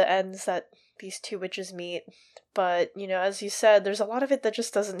 The ends that these two witches meet. But, as you said, there's a lot of it that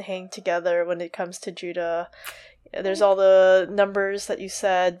just doesn't hang together when it comes to Judah. There's all the numbers that you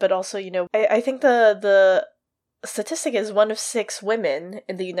said, but also, I think the statistic is 1 of 6 women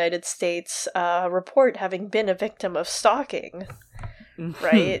in the United States report having been a victim of stalking,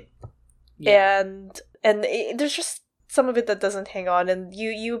 right? Yeah. And there's just some of it that doesn't hang on, and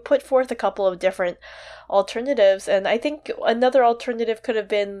you put forth a couple of different alternatives, and I think another alternative could have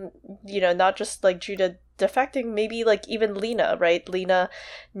been, not just like Judah defecting, maybe like even Lena, right? Lena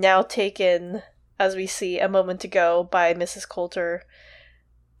now taken, as we see a moment ago, by Mrs. Coulter,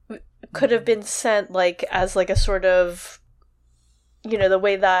 could have been sent like as like a sort of, the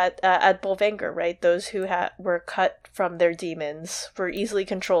way that at Bolvangar, right, those who were cut from their demons were easily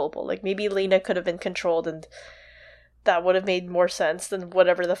controllable. Like maybe Lena could have been controlled, and that would have made more sense than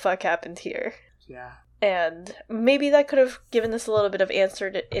whatever the fuck happened here. Yeah. And maybe that could have given us a little bit of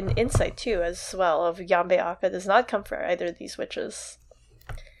insight too, as well, of Yambe Akka does not come for either of these witches.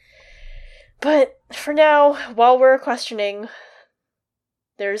 But for now, while we're questioning,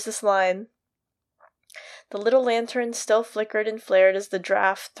 there's this line. The little lantern still flickered and flared as the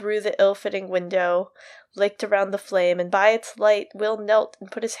draught through the ill-fitting window licked around the flame, and by its light Will knelt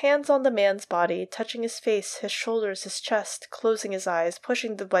and put his hands on the man's body, touching his face, his shoulders, his chest, closing his eyes,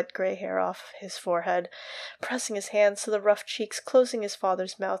 pushing the wet gray hair off his forehead, pressing his hands to the rough cheeks, closing his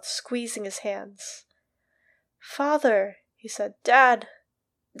father's mouth, squeezing his hands. "Father," he said. "Dad.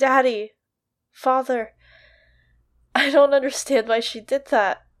 Daddy. Father. I don't understand why she did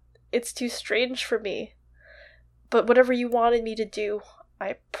that. It's too strange for me. But whatever you wanted me to do,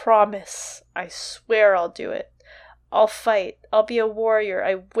 I promise. I swear I'll do it. I'll fight. I'll be a warrior.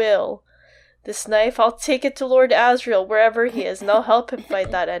 I will. This knife, I'll take it to Lord Asriel, wherever he is, and I'll help him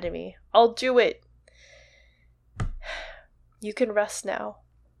fight that enemy. I'll do it. You can rest now.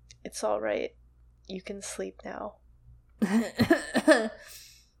 It's all right. You can sleep now."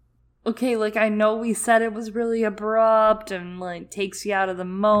 Okay, like, I know we said it was really abrupt and, like, takes you out of the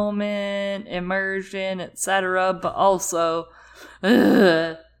moment, immersion, etc., but also,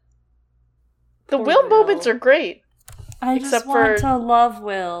 the Will moments are great. I just want to love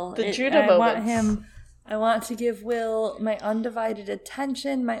Will. The Judah moments. I want to give Will my undivided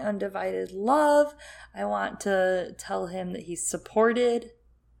attention, my undivided love. I want to tell him that he's supported.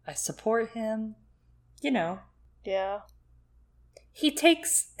 I support him. Yeah. He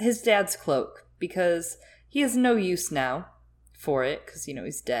takes his dad's cloak because he has no use now for it because,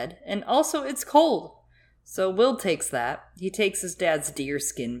 he's dead. And also it's cold. So Will takes that. He takes his dad's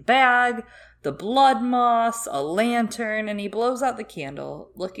deerskin bag, the blood moss, a lantern, and he blows out the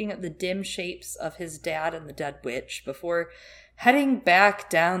candle, looking at the dim shapes of his dad and the dead witch before heading back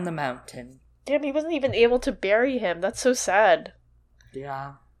down the mountain. Damn, he wasn't even able to bury him. That's so sad.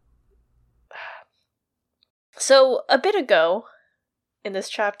 Yeah. So, a bit ago, in this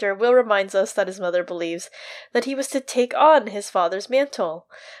chapter, Will reminds us that his mother believes that he was to take on his father's mantle,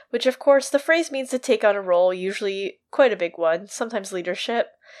 which of course the phrase means to take on a role, usually quite a big one, sometimes leadership.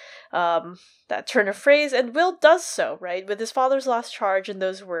 That turn of phrase, and Will does so, right? With his father's last charge in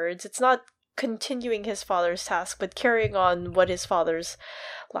those words, it's not continuing his father's task, but carrying on what his father's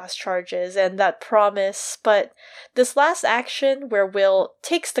last charge is, and that promise. But this last action where Will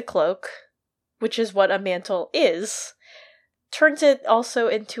takes the cloak, which is what a mantle is, turns it also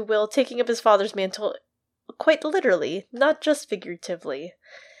into Will taking up his father's mantle quite literally, not just figuratively.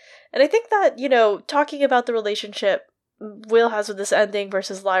 And I think that, talking about the relationship Will has with this ending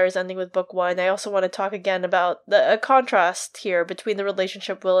versus Lyra's ending with book 1, I also want to talk again about a contrast here between the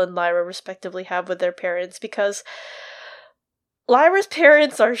relationship Will and Lyra respectively have with their parents, because Lyra's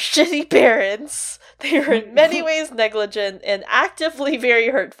parents are shitty parents. They are in many ways negligent and actively very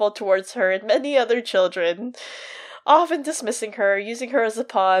hurtful towards her and many other children, often dismissing her, using her as a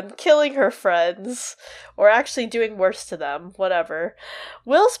pawn, killing her friends, or actually doing worse to them, whatever.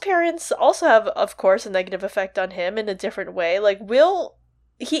 Will's parents also have, of course, a negative effect on him in a different way. Like, Will,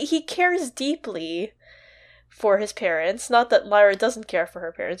 he cares deeply for his parents. Not that Lyra doesn't care for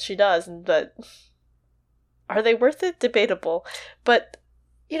her parents, she does, but are they worth it? Debatable. But,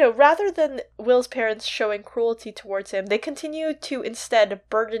 rather than Will's parents showing cruelty towards him, they continue to instead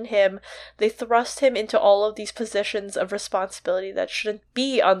burden him. They thrust him into all of these positions of responsibility that shouldn't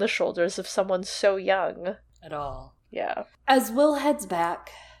be on the shoulders of someone so young. At all. Yeah. As Will heads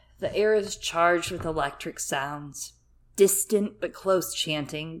back, the air is charged with electric sounds. Distant but close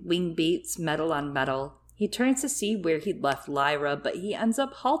chanting, wing beats, metal on metal. He turns to see where he'd left Lyra, but he ends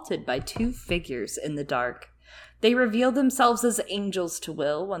up halted by 2 figures in the dark. They reveal themselves as angels to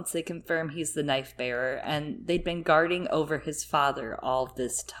Will once they confirm he's the knife bearer, and they'd been guarding over his father all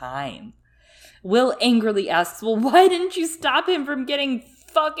this time. Will angrily asks, well, why didn't you stop him from getting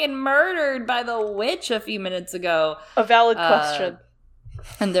fucking murdered by the witch a few minutes ago? A valid question.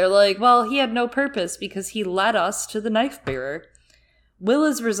 And they're like, well, he had no purpose because he led us to the knife bearer. Will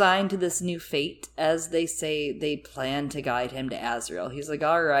is resigned to this new fate, as they say they plan to guide him to Azrael. He's like,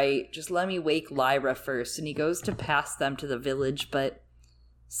 all right, just let me wake Lyra first. And he goes to pass them to the village, but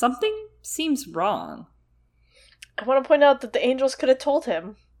something seems wrong. I want to point out that the angels could have told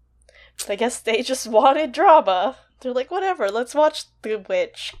him. I guess they just wanted drama. They're like, whatever, let's watch the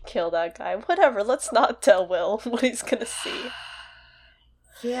witch kill that guy. Whatever, let's not tell Will what he's gonna see.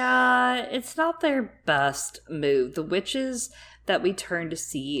 Yeah, it's not their best move. The witches that we turn to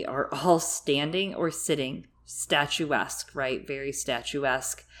see are all standing or sitting, statuesque, right? Very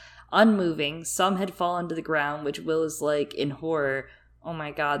statuesque, unmoving. Some had fallen to the ground, which Will is like, in horror, oh my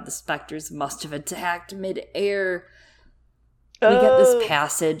god, the specters must have attacked mid-air. We get this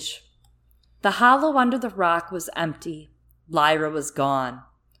passage. The hollow under the rock was empty. Lyra was gone.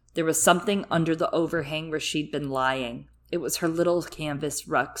 There was something under the overhang where she'd been lying. It was her little canvas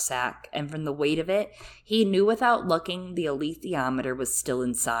rucksack, and from the weight of it, he knew without looking the alethiometer was still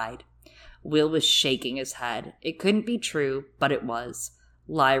inside. Will was shaking his head. It couldn't be true, but it was.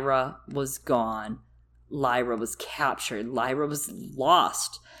 Lyra was gone. Lyra was captured. Lyra was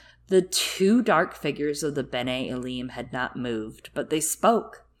lost. The 2 dark figures of the Bene Elim had not moved, but they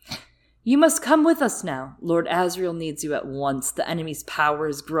spoke. You must come with us now. Lord Azrael needs you at once. The enemy's power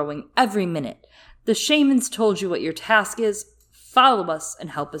is growing every minute. The shamans told you what your task is. Follow us and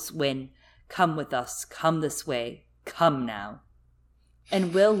help us win. Come with us. Come this way. Come now.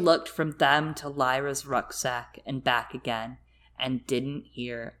 And Will looked from them to Lyra's rucksack and back again and didn't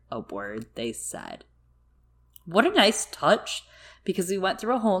hear a word they said. What a nice touch, because we went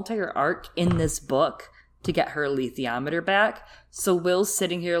through a whole entire arc in this book to get her alethiometer back. So Will's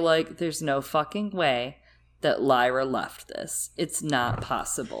sitting here like, there's no fucking way that Lyra left this. It's not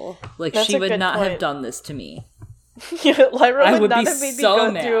possible. Like, That's she would not point. have done this to me. Lyra would not be have made me so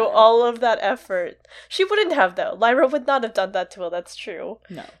go mad. through all of that effort. She wouldn't have, though. Lyra would not have done that to Will, that's true.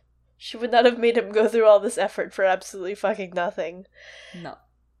 No. She would not have made him go through all this effort for absolutely fucking nothing. No.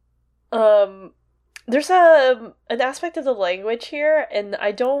 There's an aspect of the language here, and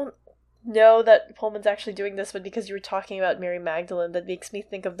I don't know that Pullman's actually doing this, but because you were talking about Mary Magdalene, that makes me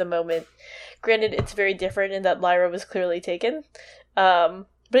think of the moment. Granted, it's very different in that Lyra was clearly taken, but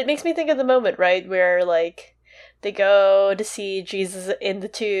it makes me think of the moment, right, where, like, they go to see Jesus in the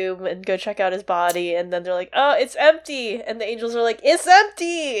tomb and go check out his body, and then they're like, oh, it's empty! And the angels are like, it's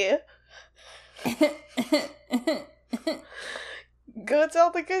empty! Go tell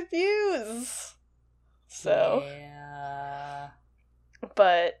the good news! So. Yeah.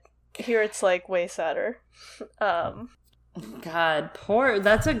 But here it's, like, way sadder. God, poor.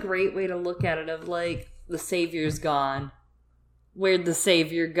 That's a great way to look at it, of, like, the Savior's gone. Where'd the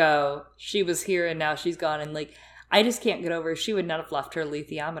savior go? She was here and now she's gone. And like, I just can't get over she would not have left her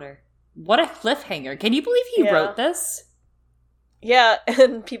alethiometer. What a cliffhanger. Can you believe he wrote this? Yeah,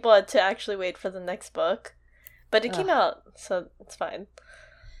 and people had to actually wait for the next book. But it came out, so it's fine.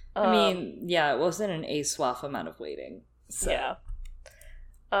 I mean, yeah, it wasn't an ASWAF amount of waiting. So.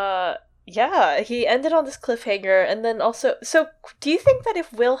 Yeah. Yeah, he ended on this cliffhanger, and then also... So, do you think that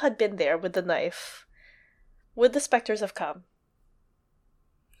if Will had been there with the knife, would the specters have come?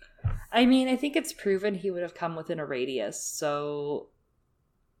 I mean, I think it's proven he would have come within a radius, so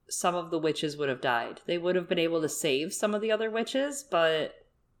some of the witches would have died. They would have been able to save some of the other witches, but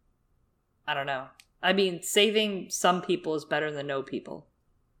I don't know. I mean, saving some people is better than no people.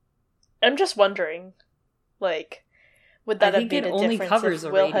 I'm just wondering, like, would that have been a only difference covers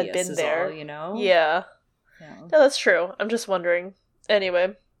if Will a had been there? all, you know? Yeah. No, that's true. I'm just wondering.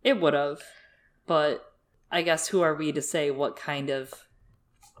 Anyway. It would have, but I guess who are we to say what kind of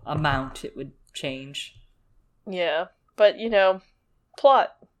amount it would change? Yeah, but, you know,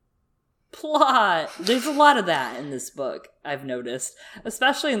 plot. There's a lot of that in this book, I've noticed.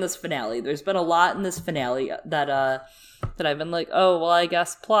 Especially in this finale. There's been a lot in this finale that I've been like, oh, well, I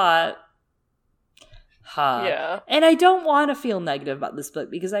guess plot. Yeah. And I don't want to feel negative about this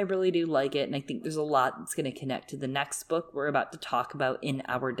book because I really do like it, and I think there's a lot that's going to connect to the next book we're about to talk about in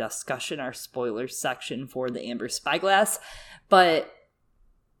our discussion, our spoilers section for the Amber Spyglass. But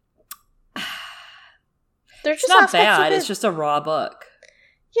There's it's not bad. It's just a raw book.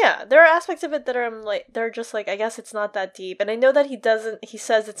 Yeah, there are aspects of it that are like, they're just like, I guess it's not that deep. And I know that he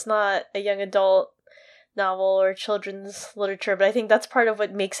says it's not a young adult novel or children's literature, but I think that's part of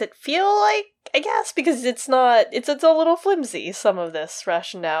what makes it feel like, I guess, because it's not, it's a little flimsy, some of this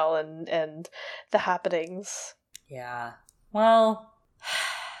rationale and the happenings. Yeah. Well,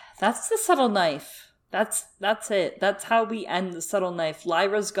 that's the subtle knife. That's it. That's how we end the subtle knife.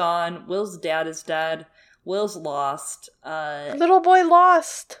 Lyra's gone. Will's dad is dead. Will's lost. Little boy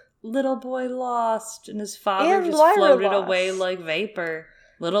lost. And his father and just Lyra floated lost. away like vapor.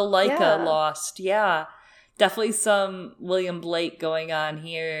 Little Leica lost. Yeah. Definitely some William Blake going on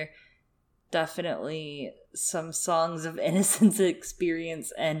here. Definitely some Songs of Innocence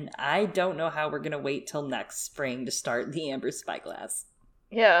experience. And I don't know how we're going to wait till next spring to start the Amber Spyglass.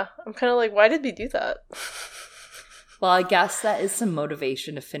 Yeah. I'm kind of like, why did we do that? Well, I guess that is some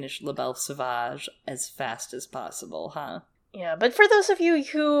motivation to finish La Belle Sauvage as fast as possible, huh? Yeah, but for those of you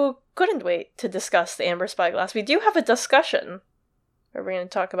who couldn't wait to discuss the Amber Spyglass, we do have a discussion where we're going to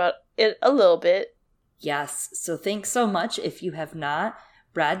talk about it a little bit. Yes, so thanks so much. If you have not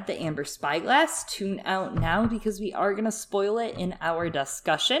read the Amber Spyglass, tune out now because we are going to spoil it in our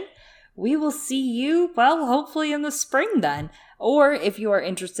discussion. We will see you, well, hopefully in the spring then. Or if you are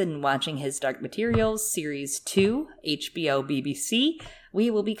interested in watching His Dark Materials Series 2, HBO BBC,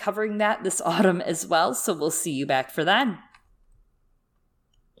 we will be covering that this autumn as well, so we'll see you back for that.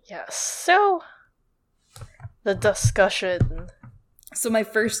 Yes, so the discussion. So my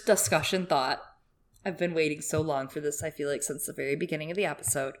first discussion thought, I've been waiting so long for this, I feel like, since the very beginning of the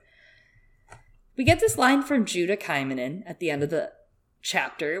episode. We get this line from Judah Kaimanen at the end of the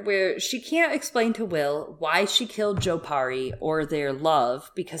chapter where she can't explain to Will why she killed Jopari or their love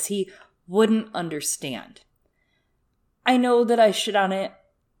because he wouldn't understand. I know that I shit on it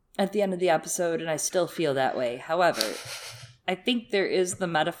at the end of the episode and I still feel that way. However, I think there is the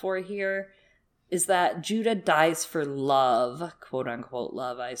metaphor here is that Judah dies for love, quote unquote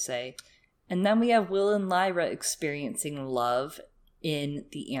love, I say. And then we have Will and Lyra experiencing love in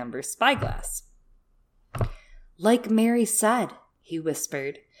the Amber Spyglass. Like Mary said, he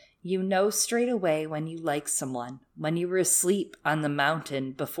whispered, you know straight away when you like someone. When you were asleep on the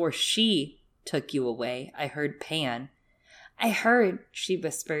mountain before she took you away, I heard Pan. I heard, she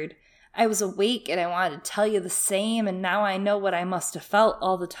whispered. I was awake and I wanted to tell you the same, and now I know what I must have felt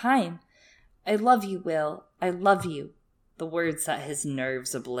all the time. I love you, Will. I love you. The words set his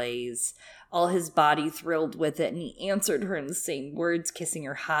nerves ablaze. All his body thrilled with it, and he answered her in the same words, kissing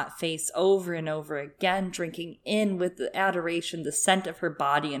her hot face over and over again, drinking in with the adoration the scent of her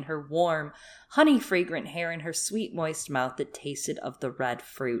body and her warm, honey-fragrant hair and her sweet, moist mouth that tasted of the red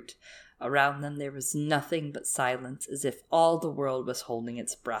fruit. Around them there was nothing but silence, as if all the world was holding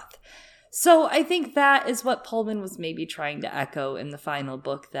its breath. So I think that is what Pullman was maybe trying to echo in the final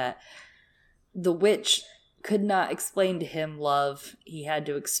book, that the witch could not explain to him love. He had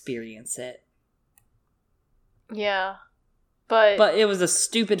to experience it. Yeah. But it was a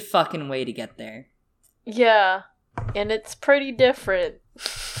stupid fucking way to get there. Yeah. And it's pretty different.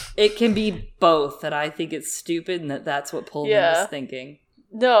 It can be both, and I think it's stupid and that's what Pullman was thinking.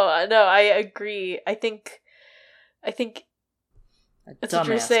 No, I agree. I think That's what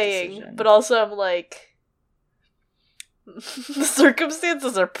you're dumbass saying. decision. But also I'm like, the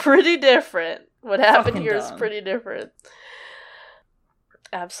circumstances are pretty different. What happened Fucking here is dumb. pretty different.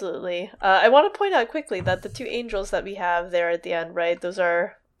 Absolutely. I want to point out quickly that the two angels that we have there at the end, right? Those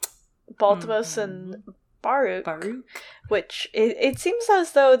are Baltimos and Baruch. Which, it seems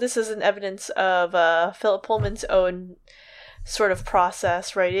as though this is an evidence of Philip Pullman's own sort of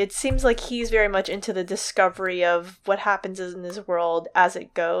process, right? It seems like he's very much into the discovery of what happens in his world as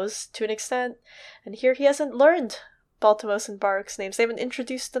it goes, to an extent. And here he hasn't learned Baltimos and Baruch's names. They haven't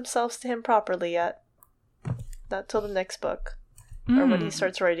introduced themselves to him properly yet. Not till the next book. Or when he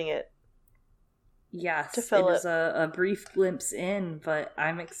starts writing it. Yes, to Philip. It is a brief glimpse in, but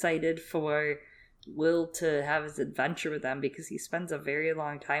I'm excited for Will to have his adventure with them because he spends a very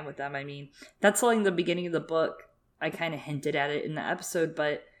long time with them. I mean, that's like the beginning of the book. I kind of hinted at it in the episode,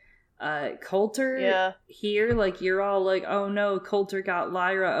 but Coulter here, like, you're all like, oh no, Coulter got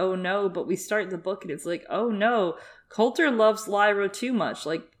Lyra, oh no, but we start the book and it's like, oh no, Coulter loves Lyra too much.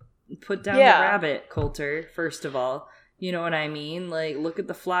 Like, put down the rabbit, Coulter, first of all. You know what I mean? Like, look at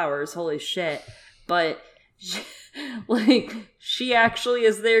the flowers, holy shit. But, she actually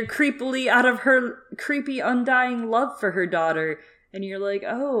is there creepily out of her creepy, undying love for her daughter. And you're like,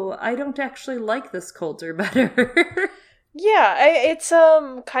 oh, I don't actually like this Coulter better. Yeah, it's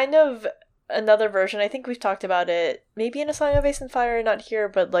kind of another version. I think we've talked about it, maybe in A Song of Ice and Fire, not here,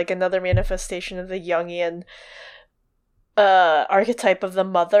 but like another manifestation of the Jungian archetype of the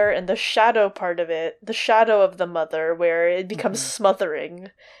mother and the shadow part of it, the shadow of the mother, where it becomes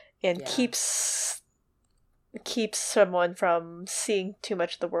smothering and keeps someone from seeing too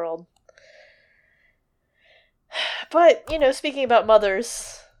much of the world. But, you know, speaking about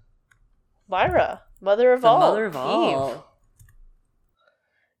mothers, Lyra, mother of all. Mother of Eve. all.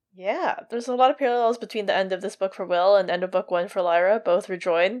 Yeah, there's a lot of parallels between the end of this book for Will and the end of book 1 for Lyra. Both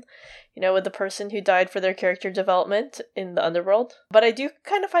rejoin, you know, with the person who died for their character development in the underworld. But I do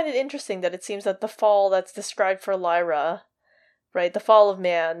kind of find it interesting that it seems that the fall that's described for Lyra, right, the fall of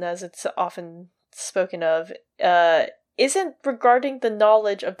man, as it's often spoken of, isn't regarding the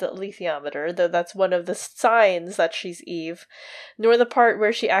knowledge of the alethiometer, though that's one of the signs that she's Eve, nor the part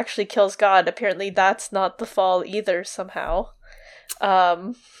where she actually kills God. Apparently that's not the fall either, somehow.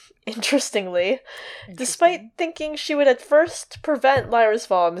 Interestingly, despite thinking she would at first prevent Lyra's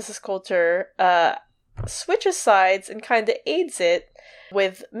fall, Mrs. Coulter switches sides and kind of aids it,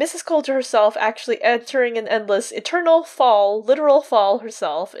 with Mrs. Coulter herself actually entering an endless, eternal fall, literal fall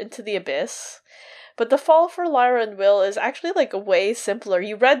herself into the abyss. But the fall for Lyra and Will is actually like way simpler.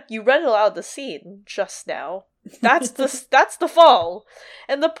 You read aloud the scene just now. That's the fall.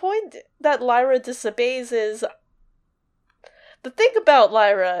 And the point that Lyra disobeys is, the thing about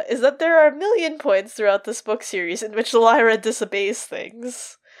Lyra is that there are a million points throughout this book series in which Lyra disobeys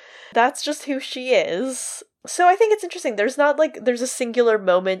things. That's just who she is. So I think it's interesting. There's a singular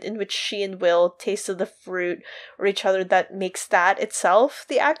moment in which she and Will tasted the fruit or each other that makes that itself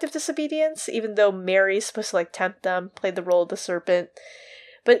the act of disobedience, even though Mary's supposed to like tempt them, play the role of the serpent.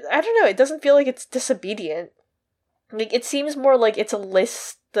 But I don't know, it doesn't feel like it's disobedient. Like, it seems more like it's a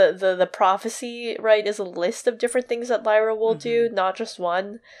list. The prophecy, right, is a list of different things that Lyra will do, not just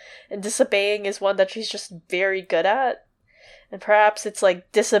one. And disobeying is one that she's just very good at. And perhaps it's like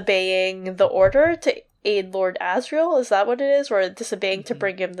disobeying the order to aid Lord Asriel, is that what it is? Or disobeying to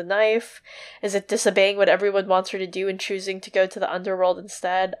bring him the knife? Is it disobeying what everyone wants her to do and choosing to go to the underworld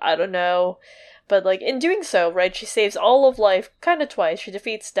instead? I don't know. But, like, in doing so, right, she saves all of life kind of twice. She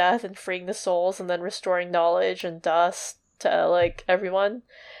defeats death and freeing the souls, and then restoring knowledge and dust to, like, everyone.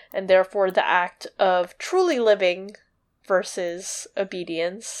 And therefore the act of truly living versus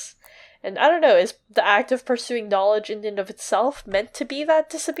obedience. And I don't know, is the act of pursuing knowledge in and of itself meant to be that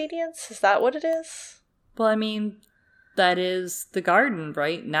disobedience? Is that what it is? Well, I mean, that is the garden,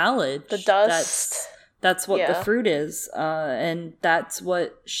 right? Knowledge. The dust. That's what the fruit is. And that's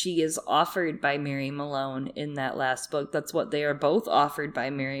what she is offered by Mary Malone in that last book. That's what they are both offered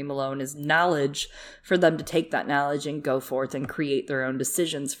by Mary Malone, is knowledge, for them to take that knowledge and go forth and create their own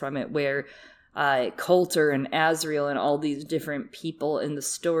decisions from it, where Coulter and Asriel and all these different people in the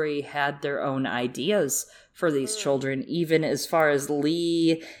story had their own ideas for these children, even as far as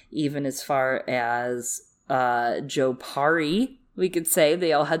Lee, even as far as Joe Parry. We could say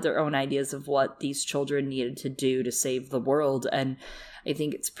they all had their own ideas of what these children needed to do to save the world. And I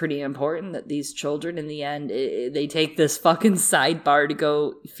think it's pretty important that these children, in the end, they take this fucking sidebar to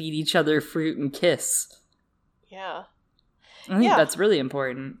go feed each other fruit and kiss. Yeah. I think that's really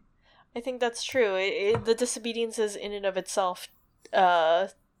important. I think that's true. The disobedience is in and of itself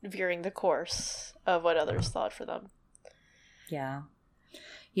veering the course of what others thought for them. Yeah.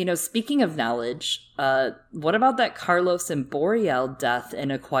 You know, speaking of knowledge, what about that Carlos and Boreal death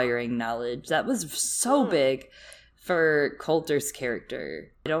and acquiring knowledge? That was so big for Coulter's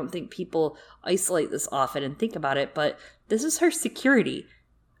character. I don't think people isolate this often and think about it, but this is her security.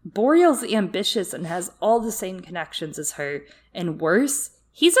 Boreal's ambitious and has all the same connections as her, and worse,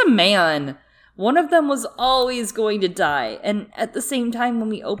 he's a man. One of them was always going to die, and at the same time, when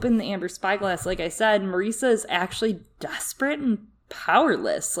we open the Amber Spyglass, like I said, Marisa is actually desperate and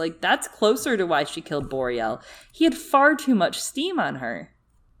powerless. Like, that's closer to why she killed Boreal. He had far too much steam on her.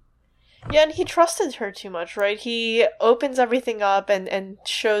 Yeah, and he trusted her too much, right? He opens everything up and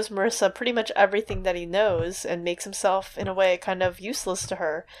shows Marisa pretty much everything that he knows and makes himself, in a way, kind of useless to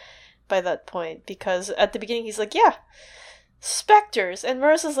her by that point. Because at the beginning, he's like, yeah, specters. And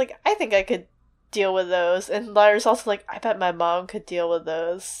Marissa's like, I think I could deal with those. And Lyra's also like, I bet my mom could deal with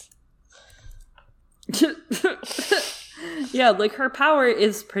those. Yeah, like, her power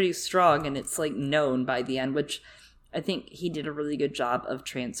is pretty strong, and it's, like, known by the end, which I think he did a really good job of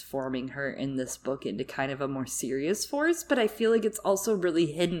transforming her in this book into kind of a more serious force, but I feel like it's also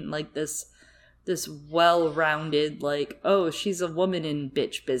really hidden, like, this well-rounded, like, oh, she's a woman in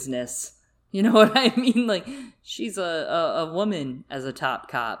bitch business. You know what I mean? Like, she's a woman as a top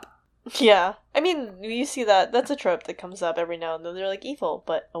cop. Yeah. I mean, you see that. That's a trope that comes up every now and then. They're like, evil,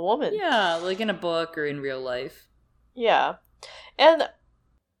 but a woman. Yeah, like in a book or in real life. Yeah. And,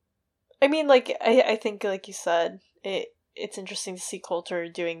 I mean, like, I think, like you said, it's interesting to see Coulter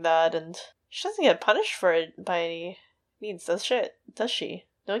doing that, and she doesn't get punished for it by any means, does she?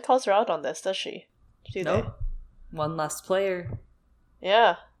 No one calls her out on this, does she? Do nope. they? One less player.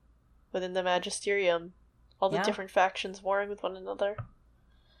 Yeah. Within the Magisterium. All the Yeah. different factions warring with one another.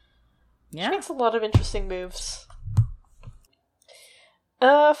 Yeah. She makes a lot of interesting moves.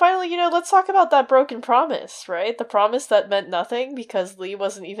 Finally, let's talk about that broken promise, right? The promise that meant nothing because Lee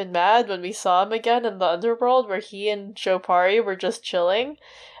wasn't even mad when we saw him again in the underworld where he and Joe Pari were just chilling.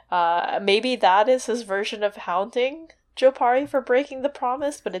 Maybe that is his version of hounding Joe Pari for breaking the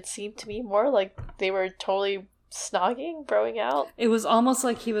promise, but it seemed to me more like they were totally snogging, broing out. It was almost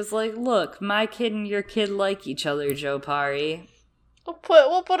like he was like, look, my kid and your kid like each other, Joe Pari.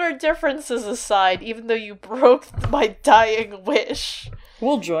 We'll put our differences aside, even though you broke my dying wish.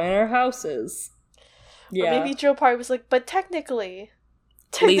 We'll join our houses. Yeah. Or maybe Joe Pari was like, but technically...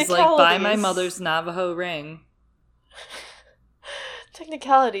 Lee's like, buy my mother's Navajo ring.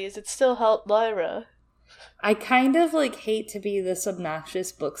 Technicalities, it still helped Lyra. I kind of, like, hate to be this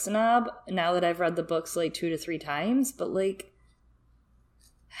obnoxious book snob now that I've read the books, like, 2 to 3 times, but, like,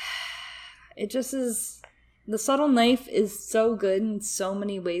 it just is... The Subtle Knife is so good in so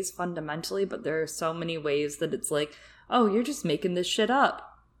many ways fundamentally, but there are so many ways that it's like, oh, you're just making this shit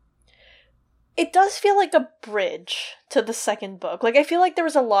up. It does feel like a bridge to the second book. Like, I feel like there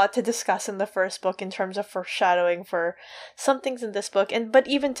was a lot to discuss in the first book in terms of foreshadowing for some things in this book, but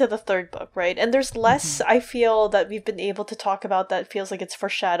even to the third book, right? And there's less, I feel, that we've been able to talk about that feels like it's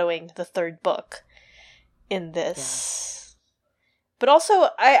foreshadowing the third book in this. Yeah. But also,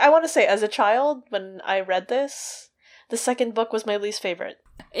 I want to say, as a child, when I read this, the second book was my least favorite.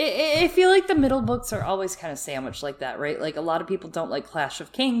 I feel like the middle books are always kind of sandwiched like that, right? Like, a lot of people don't like Clash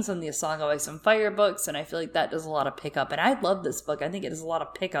of Kings and the A Song of Ice and Fire books, and I feel like that does a lot of pickup. And I love this book. I think it does a lot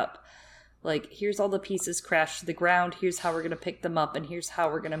of pickup. Like, here's all the pieces crashed to the ground, here's how we're going to pick them up, and here's how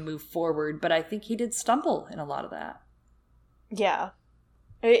we're going to move forward. But I think he did stumble in a lot of that. Yeah.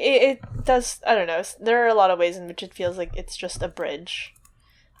 It does, I don't know, there are a lot of ways in which it feels like it's just a bridge,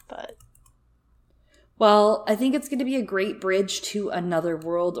 but... Well, I think it's going to be a great bridge to another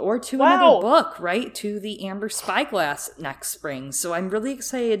world or to another book, right? To the Amber Spyglass next spring. So I'm really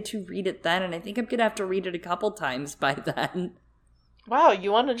excited to read it then, and I think I'm going to have to read it a couple times by then. Wow,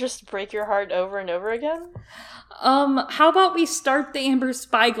 you want to just break your heart over and over again? How about we start the Amber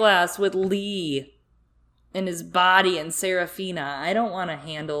Spyglass with Lee and his body and Serafina? I don't want to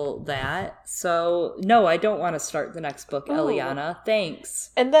handle that. So, no, I don't want to start the next book, Ooh. Eliana. Thanks.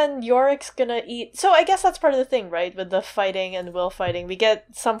 And then Yorick's gonna eat... So I guess that's part of the thing, right? With the fighting and Will fighting. We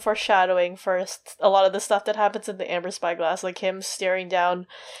get some foreshadowing first. A lot of the stuff that happens in the Amber Spyglass, like him staring down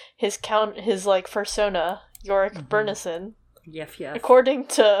his fursona, Yorick Burnison. Yes. According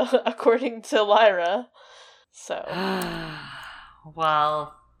to Lyra. So.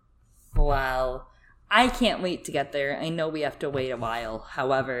 Well. I can't wait to get there. I know we have to wait a while.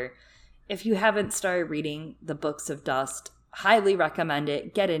 However, if you haven't started reading the Books of Dust, highly recommend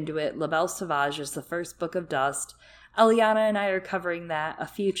it. Get into it. La Belle Sauvage is the first book of Dust. Eliana and I are covering that a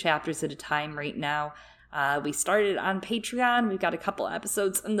few chapters at a time right now. We started on Patreon. We've got a couple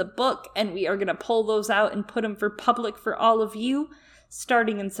episodes in the book, and we are going to pull those out and put them for public for all of you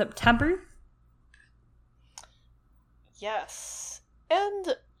starting in September. Yes.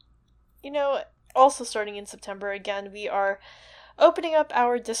 And, also starting in September, again, we are opening up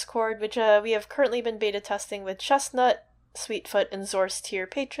our Discord, which we have currently been beta testing with Chestnut, Sweetfoot, and Zor's tier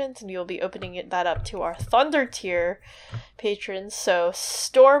patrons, and we will be opening that up to our Thunder tier patrons. So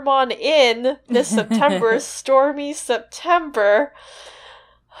storm on in this September, stormy September.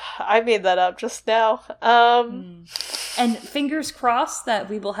 I made that up just now. And fingers crossed that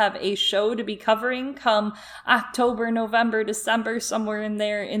we will have a show to be covering come October, November, December, somewhere in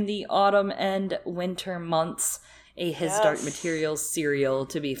there in the autumn and winter months. A His Dark Materials serial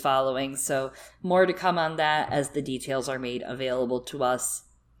to be following. So more to come on that as the details are made available to us.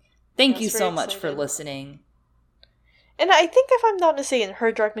 Thank you so much for listening. And I think, if I'm not mistaken,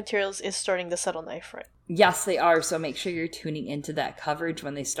 Her Dark Materials is starting the Subtle Knife Run. Yes, they are. So make sure you're tuning into that coverage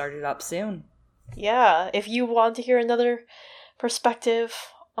when they start it up soon. Yeah, if you want to hear another perspective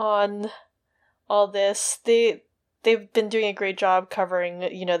on all this, they've been doing a great job covering,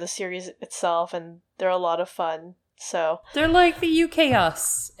 the series itself, and they're a lot of fun. So they're like the UK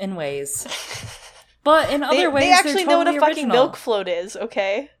Us in ways, but in other ways they actually they're totally know what a fucking original. milk float is.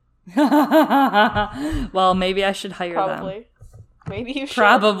 Okay. Well, maybe I should hire them. Maybe you should.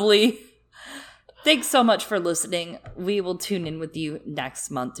 Probably. Thanks so much for listening. We will tune in with you next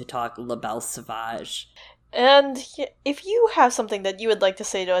month to talk La Belle Sauvage. And if you have something that you would like to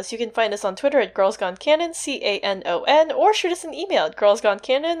say to us, you can find us on Twitter at GirlsGoneCanon, CANON, or shoot us an email at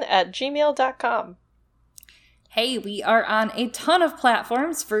girlsgonecanon@gmail.com. Hey, we are on a ton of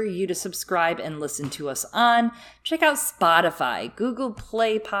platforms for you to subscribe and listen to us on. Check out Spotify, Google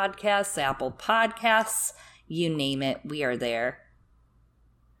Play Podcasts, Apple Podcasts, you name it, we are there.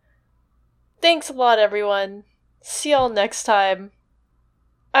 Thanks a lot, everyone. See y'all next time.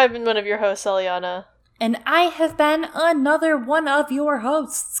 I've been one of your hosts, Eliana. And I have been another one of your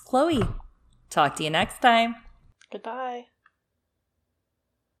hosts, Chloe. Talk to you next time. Goodbye.